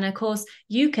actually. And of course,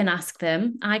 you can ask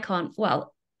them. I can't,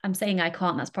 well, I'm saying I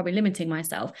can't, that's probably limiting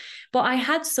myself. But I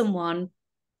had someone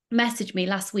message me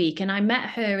last week, and I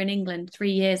met her in England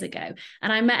 3 years ago.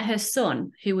 And I met her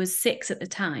son, who was 6 at the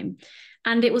time.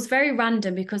 And it was very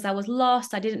random because I was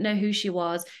lost. I didn't know who she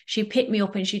was. She picked me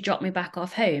up and she dropped me back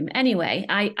off home. Anyway,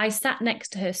 I sat next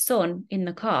to her son in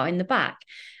the car in the back.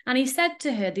 And he said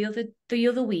to her the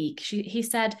other week, he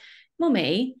said,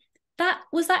 Mummy, that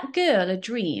girl a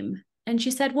dream? And she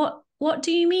said, what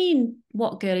do you mean,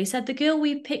 what girl? He said, the girl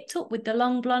we picked up with the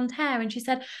long blonde hair. And she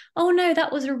said, oh no,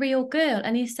 that was a real girl.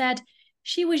 And he said,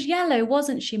 she was yellow,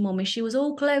 wasn't she, Mummy? She was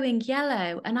all glowing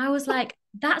yellow. And I was like,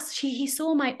 he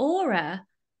saw my aura.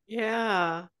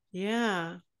 Yeah.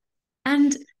 Yeah.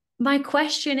 And my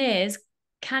question is,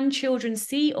 can children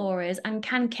see auras and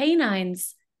can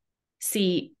canines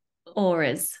see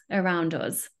auras around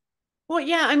us? Well,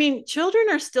 yeah, I mean, children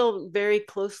are still very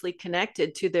closely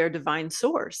connected to their divine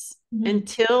source Mm-hmm.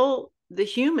 until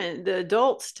the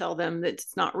adults tell them that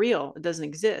it's not real, it doesn't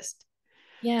exist.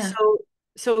 Yeah. So,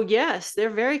 so yes, they're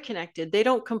very connected. They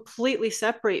don't completely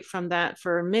separate from that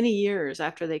for many years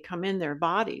after they come in their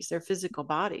bodies, their physical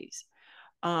bodies.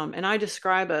 And I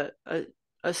describe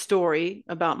a story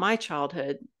about my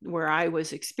childhood where I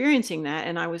was experiencing that,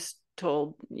 and I was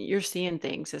told, "You're seeing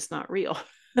things. It's not real."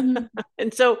 Mm-hmm.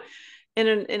 And so, in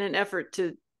an effort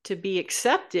to be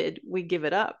accepted, we give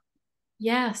it up,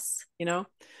 Yes. you know,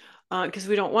 because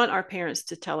we don't want our parents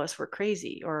to tell us we're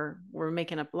crazy or we're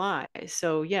making up lies.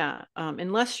 So yeah,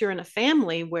 unless you're in a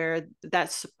family where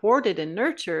that's supported and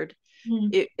nurtured, Mm-hmm.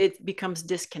 it becomes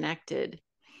disconnected.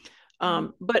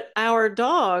 But our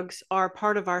dogs are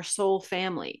part of our soul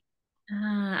family.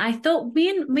 I thought me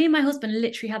and my husband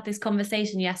literally had this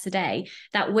conversation yesterday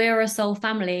that we're a soul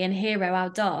family and Hero, our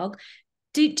dog.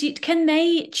 Can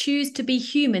they choose to be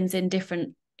humans in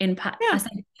different I Yeah,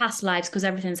 say past lives because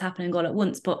everything's happening all at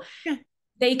once, but yeah.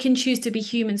 they can choose to be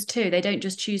humans too. They don't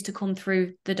just choose to come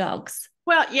through the dogs.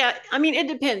 Well, yeah. I mean, it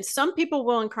depends. Some people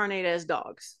will incarnate as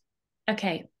dogs,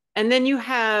 Okay. and then you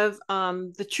have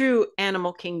the true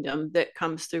animal kingdom that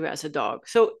comes through as a dog.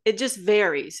 So it just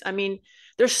varies. I mean,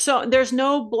 there's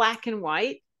no black and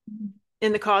white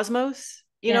in the cosmos.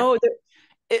 You Yeah. know,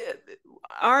 it,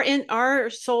 our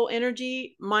soul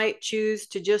energy might choose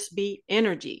to just be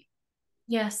energy,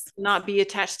 Yes. not be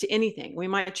attached to anything. We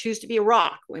might choose to be a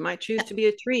rock. We might choose to be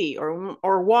a tree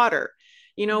or water.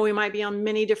 You know, we might be on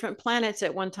many different planets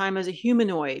at one time as a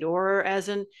humanoid or as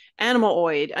an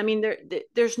animaloid. I mean,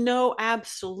 there's no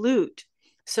absolute.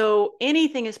 So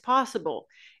anything is possible.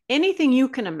 Anything you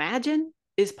can imagine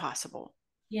is possible.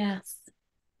 Yes.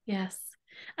 Yes.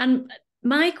 And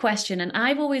my question, and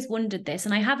I've always wondered this,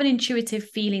 and I have an intuitive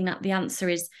feeling that the answer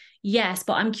is yes,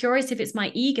 but I'm curious if it's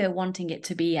my ego wanting it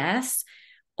to be yes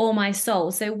or my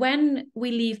soul. So when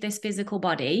we leave this physical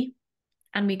body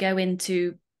and we go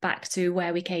into back to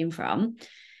where we came from,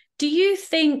 do you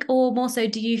think, or more so,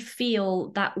 do you feel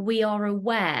that we are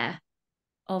aware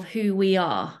of who we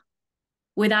are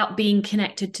without being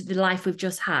connected to the life we've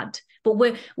just had? But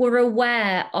we're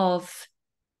aware of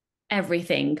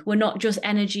everything. We're not just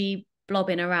energy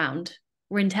blobbing around.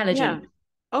 We're Yeah. intelligent.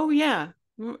 Oh yeah.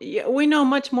 Yeah, we know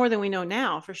much more than we know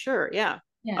now, for sure. Yeah.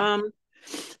 Yeah. Um,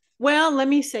 well, let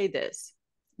me say this,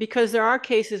 because there are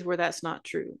cases where that's not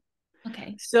true.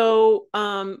 Okay. So,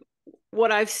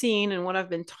 what I've seen and what I've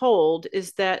been told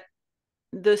is that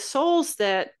the souls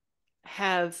that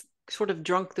have sort of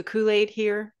drunk the Kool-Aid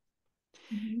here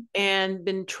Mhm. and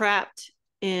been trapped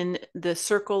in the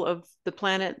circle of the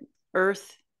planet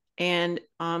Earth, and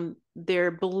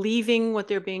they're believing what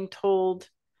they're being told,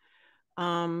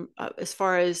 as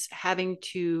far as having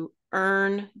to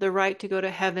earn the right to go to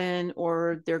heaven,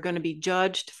 or they're going to be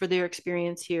judged for their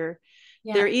experience here.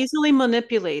 Yeah. They're easily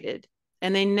manipulated,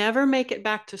 and they never make it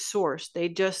back to source. They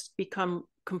just become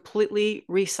completely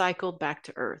recycled back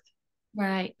to Earth.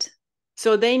 Right.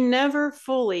 So they never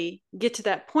fully get to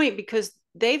that point because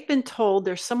they've been told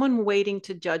there's someone waiting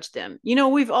to judge them. You know,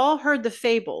 we've all heard the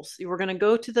fables. We're going to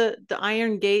go to the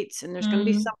iron gates and there's going to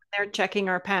be Mm. someone there checking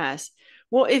our pass.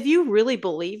 Well, if you really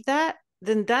believe that,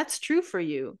 then that's true for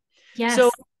you. So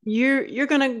Yes. you're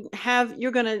going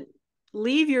to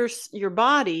leave your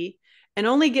body and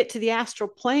only get to the astral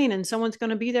plane, and someone's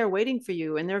going to be there waiting for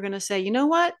you, and they're going to say, "You know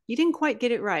what? You didn't quite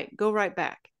get it right. Go right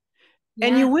back."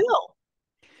 And Yeah. you will.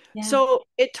 Yeah. So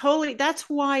it totally, that's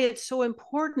why it's so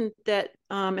important that,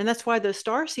 and that's why the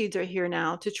star seeds are here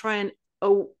now to try and,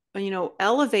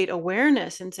 elevate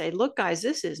awareness and say, look, guys,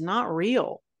 this is not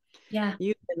real. Yeah.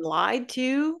 You've been lied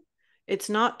to. It's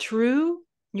not true.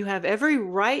 You have every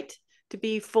right to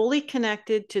be fully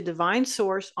connected to divine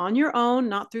source on your own,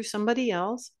 not through somebody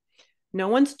else. No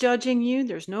one's judging you.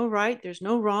 There's no right. There's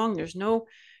no wrong. There's no,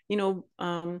 you know,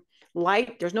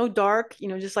 light. There's no dark.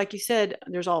 Just like you said,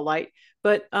 there's all light.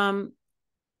 But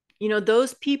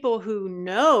those people who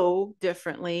know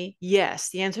differently, yes,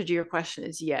 the answer to your question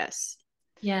is yes.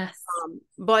 Yes.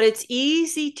 But it's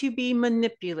easy to be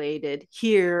manipulated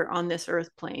here on this earth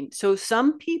plane. So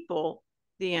some people,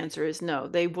 the answer is no.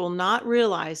 They will not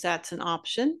realize that's an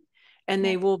option, and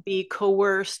they will be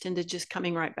coerced into just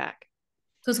coming right back.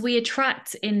 Because we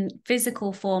attract in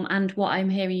physical form, and what I'm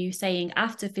hearing you saying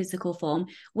after physical form,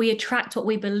 we attract what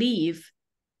we believe.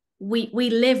 We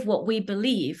live what we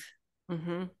believe.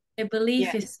 Mm-hmm. So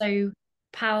belief is Yes. so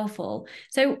powerful.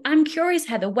 So I'm curious,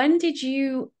 Heather, when did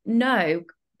you know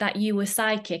that you were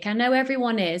psychic? I know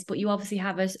everyone is, but you obviously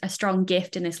have a strong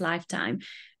gift in this lifetime.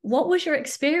 What was your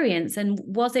experience, and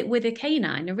was it with a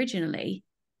canine originally?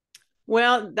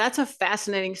 Well, that's a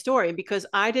fascinating story because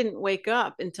I didn't wake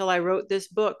up until I wrote this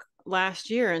book last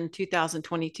year in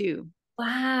 2022.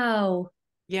 Wow.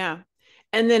 Yeah.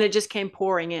 And then it just came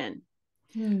pouring in.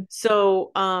 Hmm.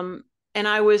 So, and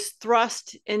I was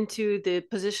thrust into the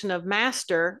position of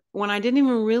master when I didn't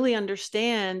even really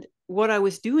understand what I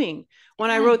was doing.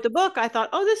 When I Yeah. wrote the book, I thought,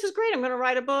 oh, this is great. I'm going to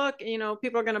write a book.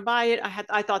 People are going to buy it.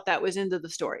 I thought that was into the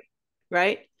story.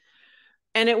 Right.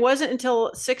 And it wasn't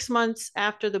until 6 months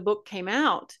after the book came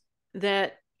out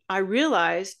that I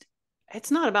realized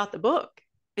it's not about the book.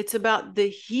 It's about the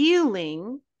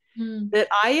healing Hmm. that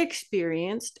I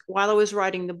experienced while I was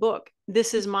writing the book.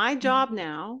 This is my job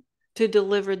now to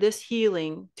deliver this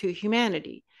healing to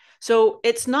humanity. So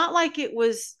it's not like it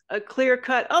was a clear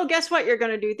cut, oh, guess what? You're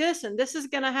going to do this and this is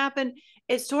going to happen.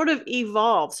 It sort of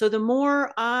evolved. So the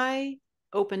more I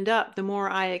opened up, the more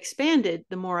I expanded,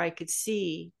 the more I could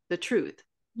see the truth.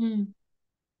 Hmm.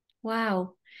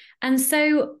 Wow. And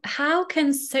so,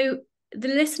 the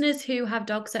listeners who have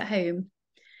dogs at home,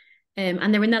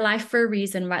 and they're in their life for a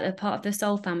reason, right? They're part of the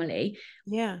soul family.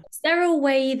 Yeah. Is there a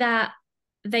way that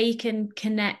they can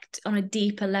connect on a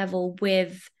deeper level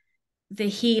with the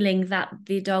healing that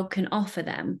the dog can offer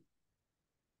them?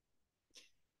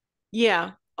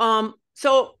 Yeah.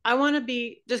 So I want to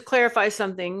be just clarify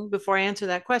something before I answer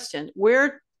that question.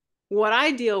 What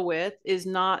I deal with is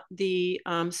not the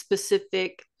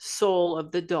specific soul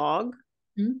of the dog.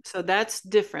 Hmm? So that's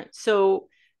different. So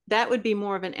that would be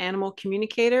more of an animal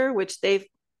communicator, which they've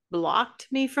blocked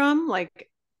me from. Like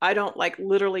I don't like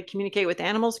literally communicate with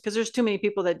animals because there's too many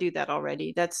people that do that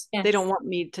already. They don't Yes. want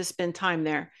me to spend time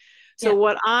there. So Yeah.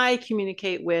 what I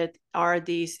communicate with are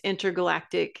these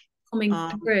intergalactic Coming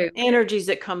through. energies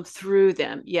that come through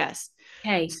them. Yes.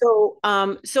 Okay. So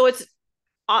it's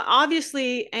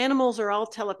obviously animals are all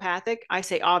telepathic. I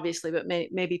say obviously, but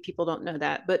maybe people don't know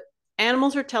that. But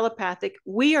animals are telepathic.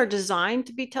 We are designed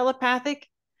to be telepathic.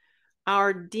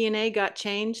 Our DNA got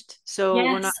changed, so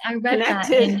we're not Yes, I read that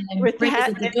connected in with Bringers that.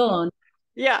 of the Dawn.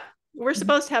 Yeah, we're Mhm.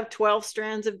 supposed to have 12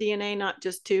 strands of DNA, not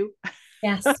just two.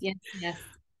 Yes, yes, yes.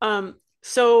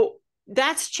 So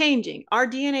that's changing. Our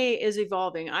DNA is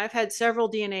evolving. I've had several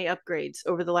DNA upgrades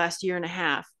over the last year and a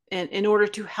half, and in order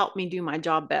to help me do my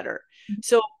job better.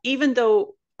 So even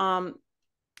though on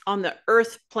the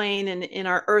Earth plane and in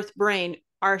our Earth brain,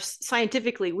 our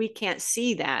scientifically we can't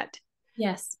see that.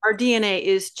 Yes. Our DNA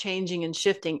is changing and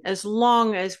shifting as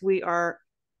long as we are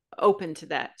open to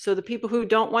that. So the people who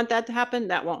don't want that to happen,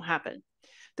 that won't happen.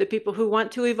 The people who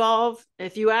want to evolve,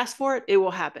 if you ask for it, it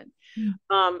will happen.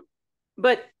 Mm.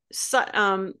 But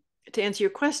to answer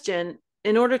your question,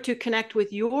 in order to connect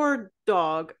with your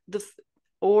dog,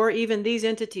 or even these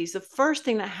entities, the first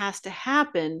thing that has to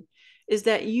happen is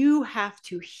that you have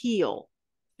to heal.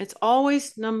 It's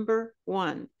always number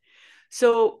one.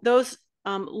 So those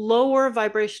lower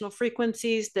vibrational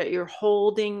frequencies that you're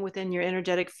holding within your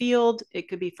energetic field, it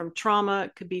could be from trauma,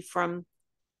 it could be from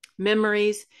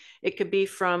memories, it could be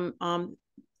from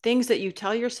things that you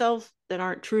tell yourself that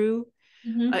aren't true.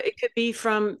 Mm-hmm. It could be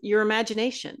from your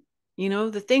imagination.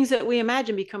 The things that we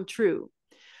imagine become true.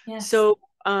 Yes. So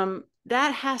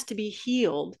that has to be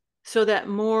healed so that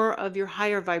more of your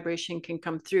higher vibration can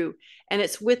come through. And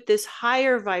it's with this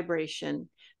higher vibration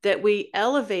that we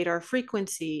elevate our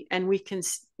frequency and we can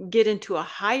get into a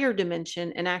higher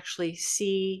dimension and actually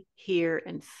see, hear,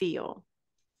 and feel.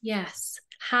 Yes.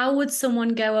 How would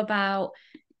someone go about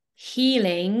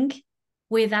healing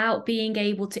without being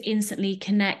able to instantly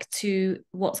connect to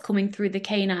what's coming through the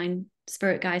canine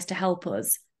spirit guides to help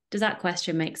us? Does that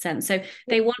question make sense? So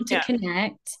they want to Yeah.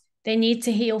 connect, they need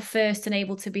to heal first and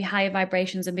able to be higher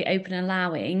vibrations and be open and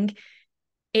allowing.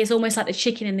 It's almost like the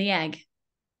chicken and the egg.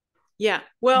 Yeah.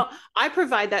 Well, I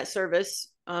provide that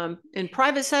service in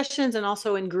private sessions and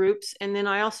also in groups. And then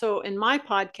I also, in my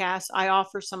podcast, I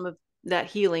offer some of that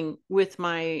healing with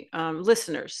my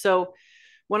listeners. So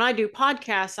when I do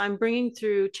podcasts, I'm bringing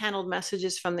through channeled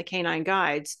messages from the canine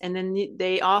guides, and then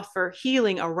they offer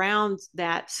healing around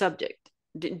that subject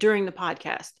during the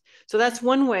podcast. So that's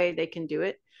one way they can do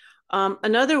it.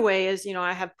 Another way is,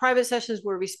 I have private sessions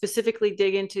where we specifically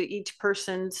dig into each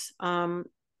person's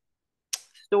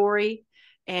story,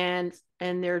 and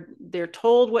they're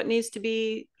told what needs to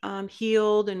be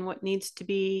healed and what needs to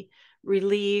be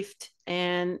relieved,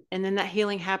 and then that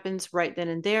healing happens right then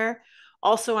and there.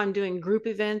 Also, I'm doing group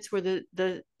events where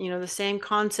the same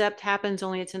concept happens,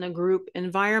 only it's in a group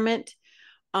environment.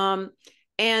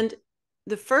 And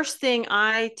the first thing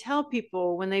I tell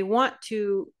people when they want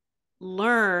to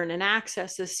learn and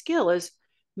access this skill is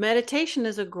meditation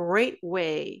is a great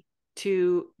way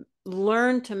to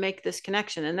learn to make this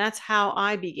connection. And that's how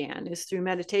I began, is through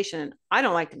meditation. I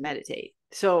don't like to meditate.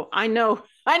 So I know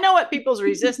what people's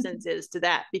resistance is to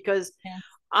that, because Yeah.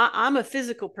 I'm a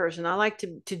physical person. I like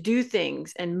to do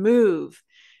things and move.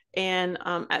 And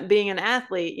being an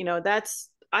athlete,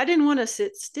 I didn't want to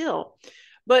sit still.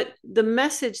 But the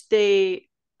message they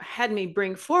had me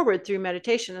bring forward through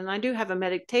meditation, and I do have a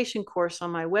meditation course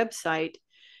on my website,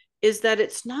 is that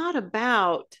it's not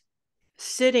about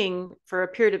sitting for a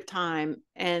period of time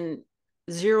and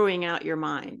zeroing out your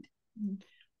mind.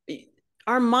 Mm-hmm.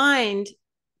 Our mind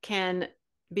can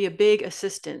be a big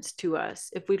assistance to us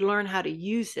if we learn how to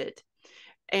use it.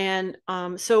 And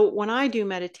so when I do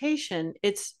meditation,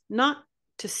 it's not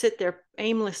to sit there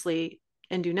aimlessly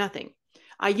and do nothing.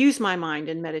 I use my mind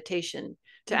in meditation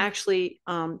to actually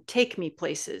take me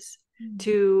places,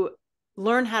 to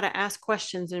learn how to ask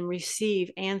questions and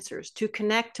receive answers, to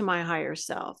connect to my higher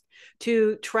self,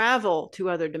 to travel to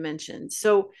other dimensions.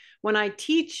 So when I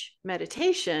teach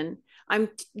meditation, I'm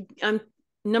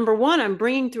number one, I'm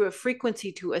bringing through a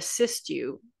frequency to assist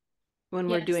you when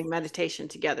we're doing meditation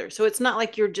together. So it's not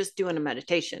like you're just doing a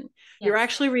meditation. You're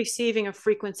actually receiving a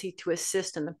frequency to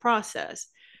assist in the process.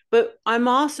 But I'm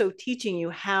also teaching you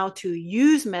how to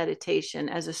use meditation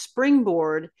as a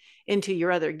springboard into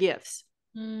your other gifts.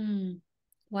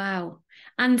 Wow.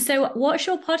 And so what's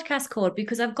your podcast called?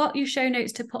 Because I've got your show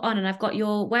notes to put on, and I've got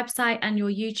your website and your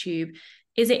YouTube.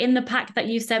 Is it in the pack that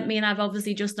you sent me and I've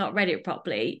obviously just not read it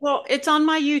properly? Well, it's on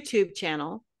my YouTube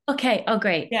channel. Okay. Oh,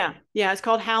 great. Yeah. Yeah. It's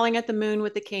called Howling at the Moon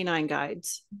with the Canine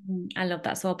Guides. I love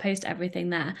that. So I'll post everything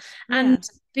there. Yeah. And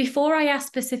before I ask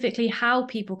specifically how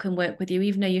people can work with you,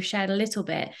 even though you've shared a little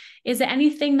bit, is there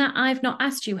anything that I've not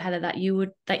asked you, Heather, that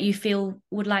you feel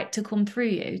would like to come through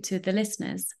you to the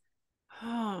listeners?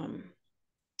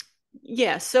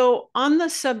 Yeah. So on the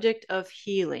subject of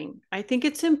healing, I think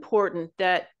it's important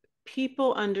that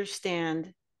people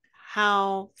understand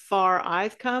how far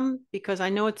I've come, because I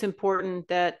know it's important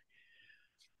that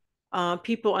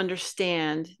people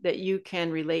understand that you can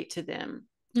relate to them.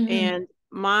 Mm-hmm. And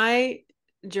my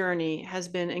journey has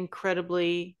been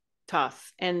incredibly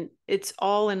tough, and it's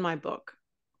all in my book.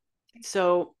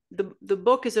 So the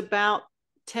book is about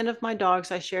 10 of my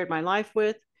dogs I shared my life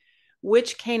with,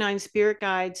 which canine spirit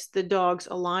guides the dogs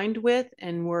aligned with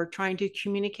and were trying to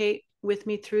communicate with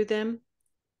me through them.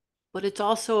 But it's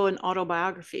also an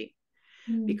autobiography,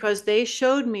 because they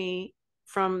showed me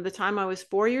from the time I was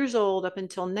 4 years old up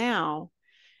until now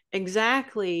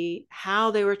exactly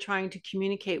how they were trying to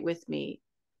communicate with me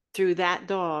through that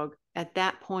dog at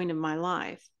that point of my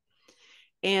life.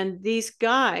 And these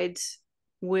guides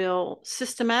will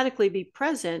systematically be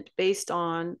present based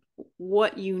on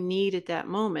what you need at that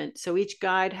moment. So each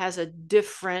guide has a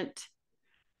different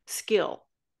skill.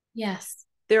 Yes.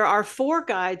 There are 4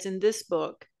 guides in this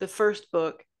book, the first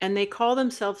book, and they call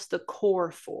themselves the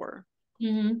core 4.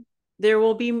 Mm-hmm. There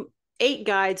will be 8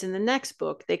 guides in the next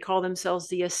book. They call themselves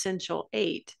the essential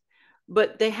 8,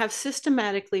 but they have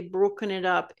systematically broken it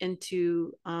up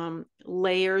into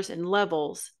layers and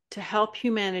levels to help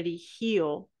humanity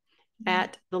heal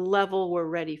at the level we're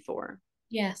ready for.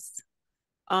 Yes.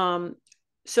 Um,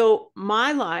 so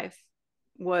my life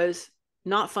was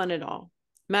not fun at all.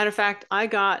 Matter of fact, I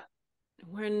got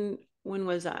when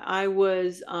was I? I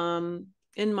was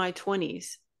in my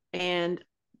 20s, and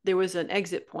there was an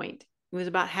exit point. It was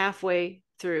about halfway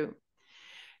through,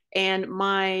 and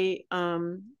my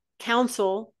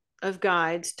council of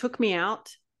guides took me out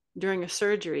during a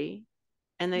surgery,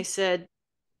 and they said,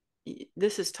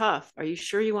 "This is tough. Are you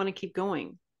sure you want to keep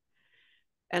going?"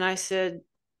 And I said,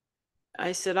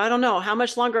 I don't know. How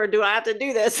much longer do I have to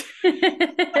do this?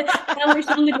 How much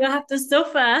longer do I have to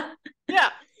suffer? Yeah.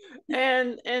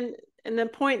 And the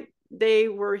point they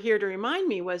were here to remind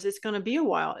me was it's going to be a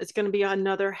while. It's going to be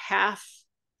another half,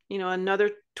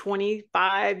 another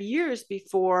 25 years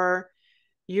before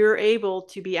you're able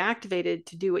to be activated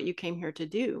to do what you came here to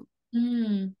do.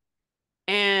 Mm.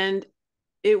 And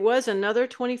it was another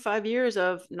 25 years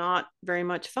of not very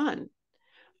much fun.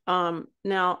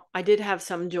 Now, I did have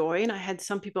some joy, and I had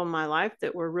some people in my life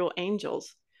that were real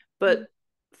angels. But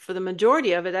for the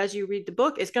majority of it, as you read the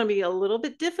book, it's going to be a little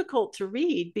bit difficult to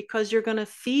read because you're going to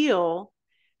feel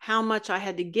how much I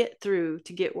had to get through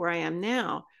to get where I am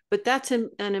now. But that's an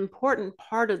important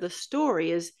part of the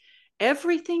story is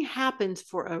everything happens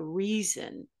for a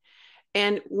reason.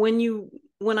 And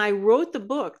when I wrote the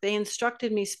book, they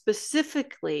instructed me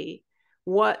specifically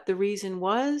what the reason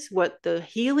was, what the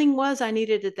healing was I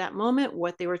needed at that moment,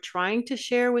 what they were trying to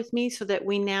share with me so that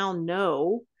we now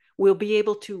know we'll be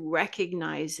able to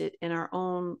recognize it in our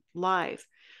own life.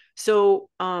 So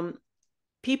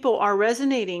people are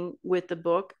resonating with the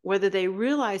book, whether they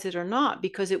realize it or not,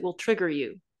 because it will trigger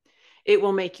you. It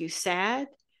will make you sad.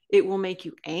 It will make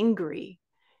you angry.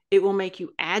 It will make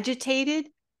you agitated,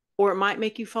 or it might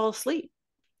make you fall asleep.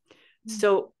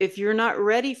 So if you're not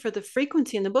ready for the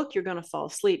frequency in the book, you're going to fall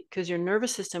asleep because your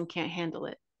nervous system can't handle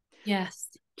it. Yes.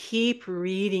 Keep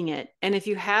reading it. And if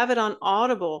you have it on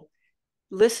Audible,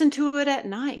 listen to it at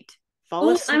night. Fall Oh,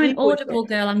 I'm an asleep with it. Audible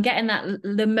girl. I'm getting that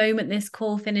the moment this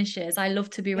call finishes. I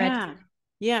love to be ready. Yeah.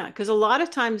 Yeah. Because a lot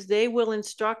of times they will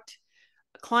instruct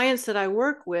clients that I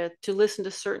work with to listen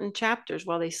to certain chapters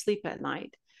while they sleep at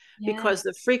night Yeah. because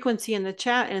the frequency in the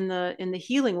chat and the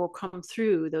healing will come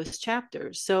through those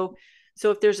chapters. So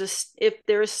if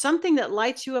there is something that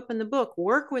lights you up in the book,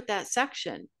 work with that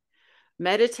section,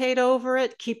 meditate over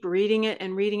it, keep reading it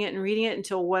and reading it and reading it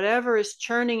until whatever is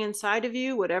churning inside of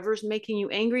you, whatever's making you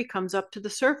angry comes up to the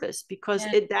surface because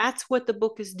Yeah. that's what the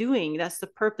book is doing. That's the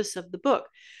purpose of the book.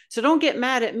 So don't get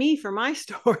mad at me for my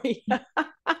story.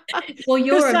 Well,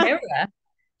 you're a I, mirror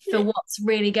for what's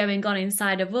really going on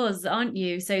inside of us, aren't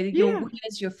you? So your yeah,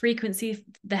 words, your frequency,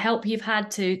 the help you've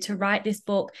had to write this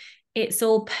book, it's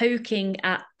all poking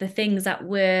at the things that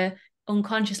we're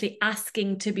unconsciously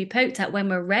asking to be poked at when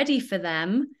we're ready for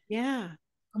them. yeah,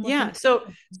 Come up yeah. and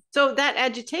So that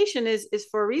agitation is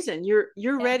for a reason. You're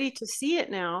yeah, ready to see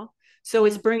it now, so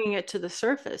it's yeah, bringing it to the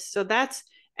surface. So that's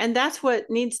what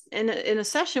needs in a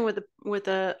session with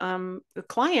a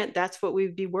client. That's what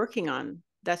we'd be working on.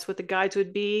 That's what the guides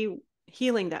would be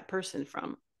healing that person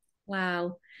from.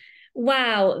 wow.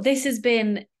 Wow, this has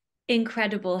been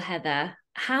incredible, Heather.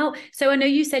 How so I know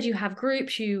you said you have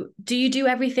groups, you do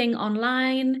everything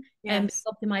online? Yes.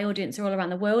 Obviously my audience are all around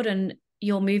the world and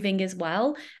you're moving as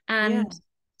well. Yeah. And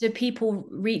do people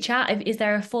reach out? Is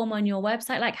there a form on your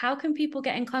website? Like how can people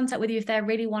get in contact with you if they're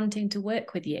really wanting to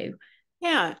work with you?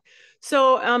 Yeah.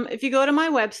 So if you go to my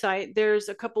website, there's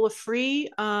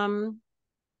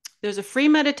a free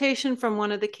meditation from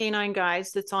one of the canine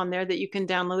guides that's on there that you can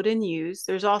download and use.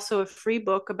 There's also a free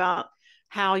book about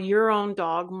how your own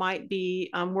dog might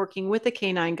be working with the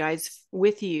canine guides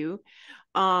with you.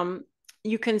 Um,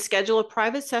 you can schedule a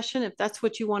private session if that's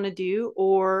what you want to do,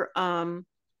 or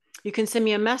you can send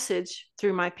me a message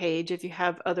through my page if you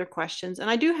have other questions. And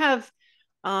I do have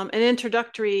an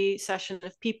introductory session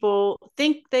if people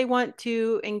think they want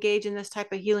to engage in this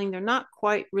type of healing, they're not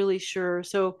quite really sure.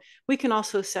 So we can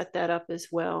also set that up as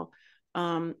well.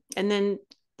 And then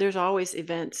there's always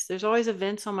events. There's always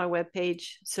events on my webpage.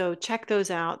 So check those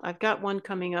out. I've got one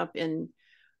coming up in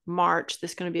March.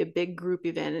 That's going to be a big group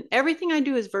event. And everything I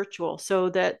do is virtual so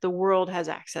that the world has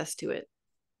access to it.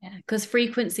 Yeah, because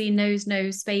frequency knows no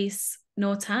space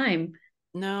nor time.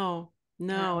 No,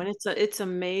 no. Wow. And it's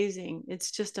amazing.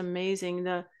 It's just amazing.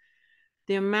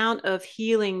 The amount of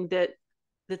healing that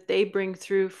they bring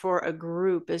through for a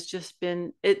group has just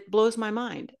been, it blows my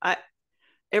mind.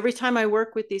 Every time I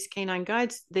work with these canine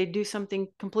guides, they do something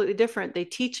completely different. They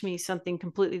teach me something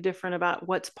completely different about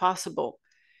what's possible.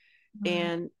 Wow.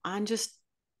 And I'm just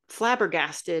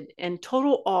flabbergasted and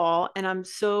total awe. And I'm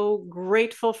so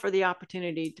grateful for the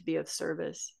opportunity to be of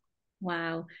service.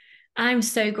 Wow. I'm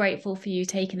so grateful for you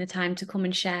taking the time to come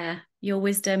and share your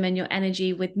wisdom and your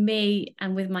energy with me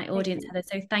and with my Thank audience, you. Heather.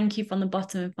 So thank you from the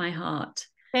bottom of my heart.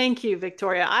 Thank you,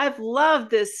 Victoria. I've loved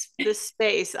this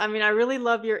space. I mean, I really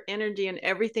love your energy and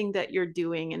everything that you're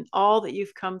doing and all that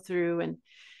you've come through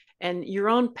and your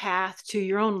own path to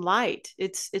your own light.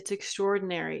 It's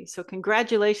extraordinary. So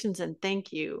congratulations and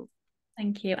thank you.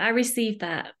 Thank you. I received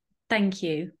that. Thank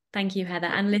you. Thank you, Heather.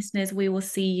 And listeners, we will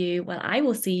see you. Well, I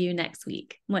will see you next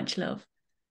week. Much love.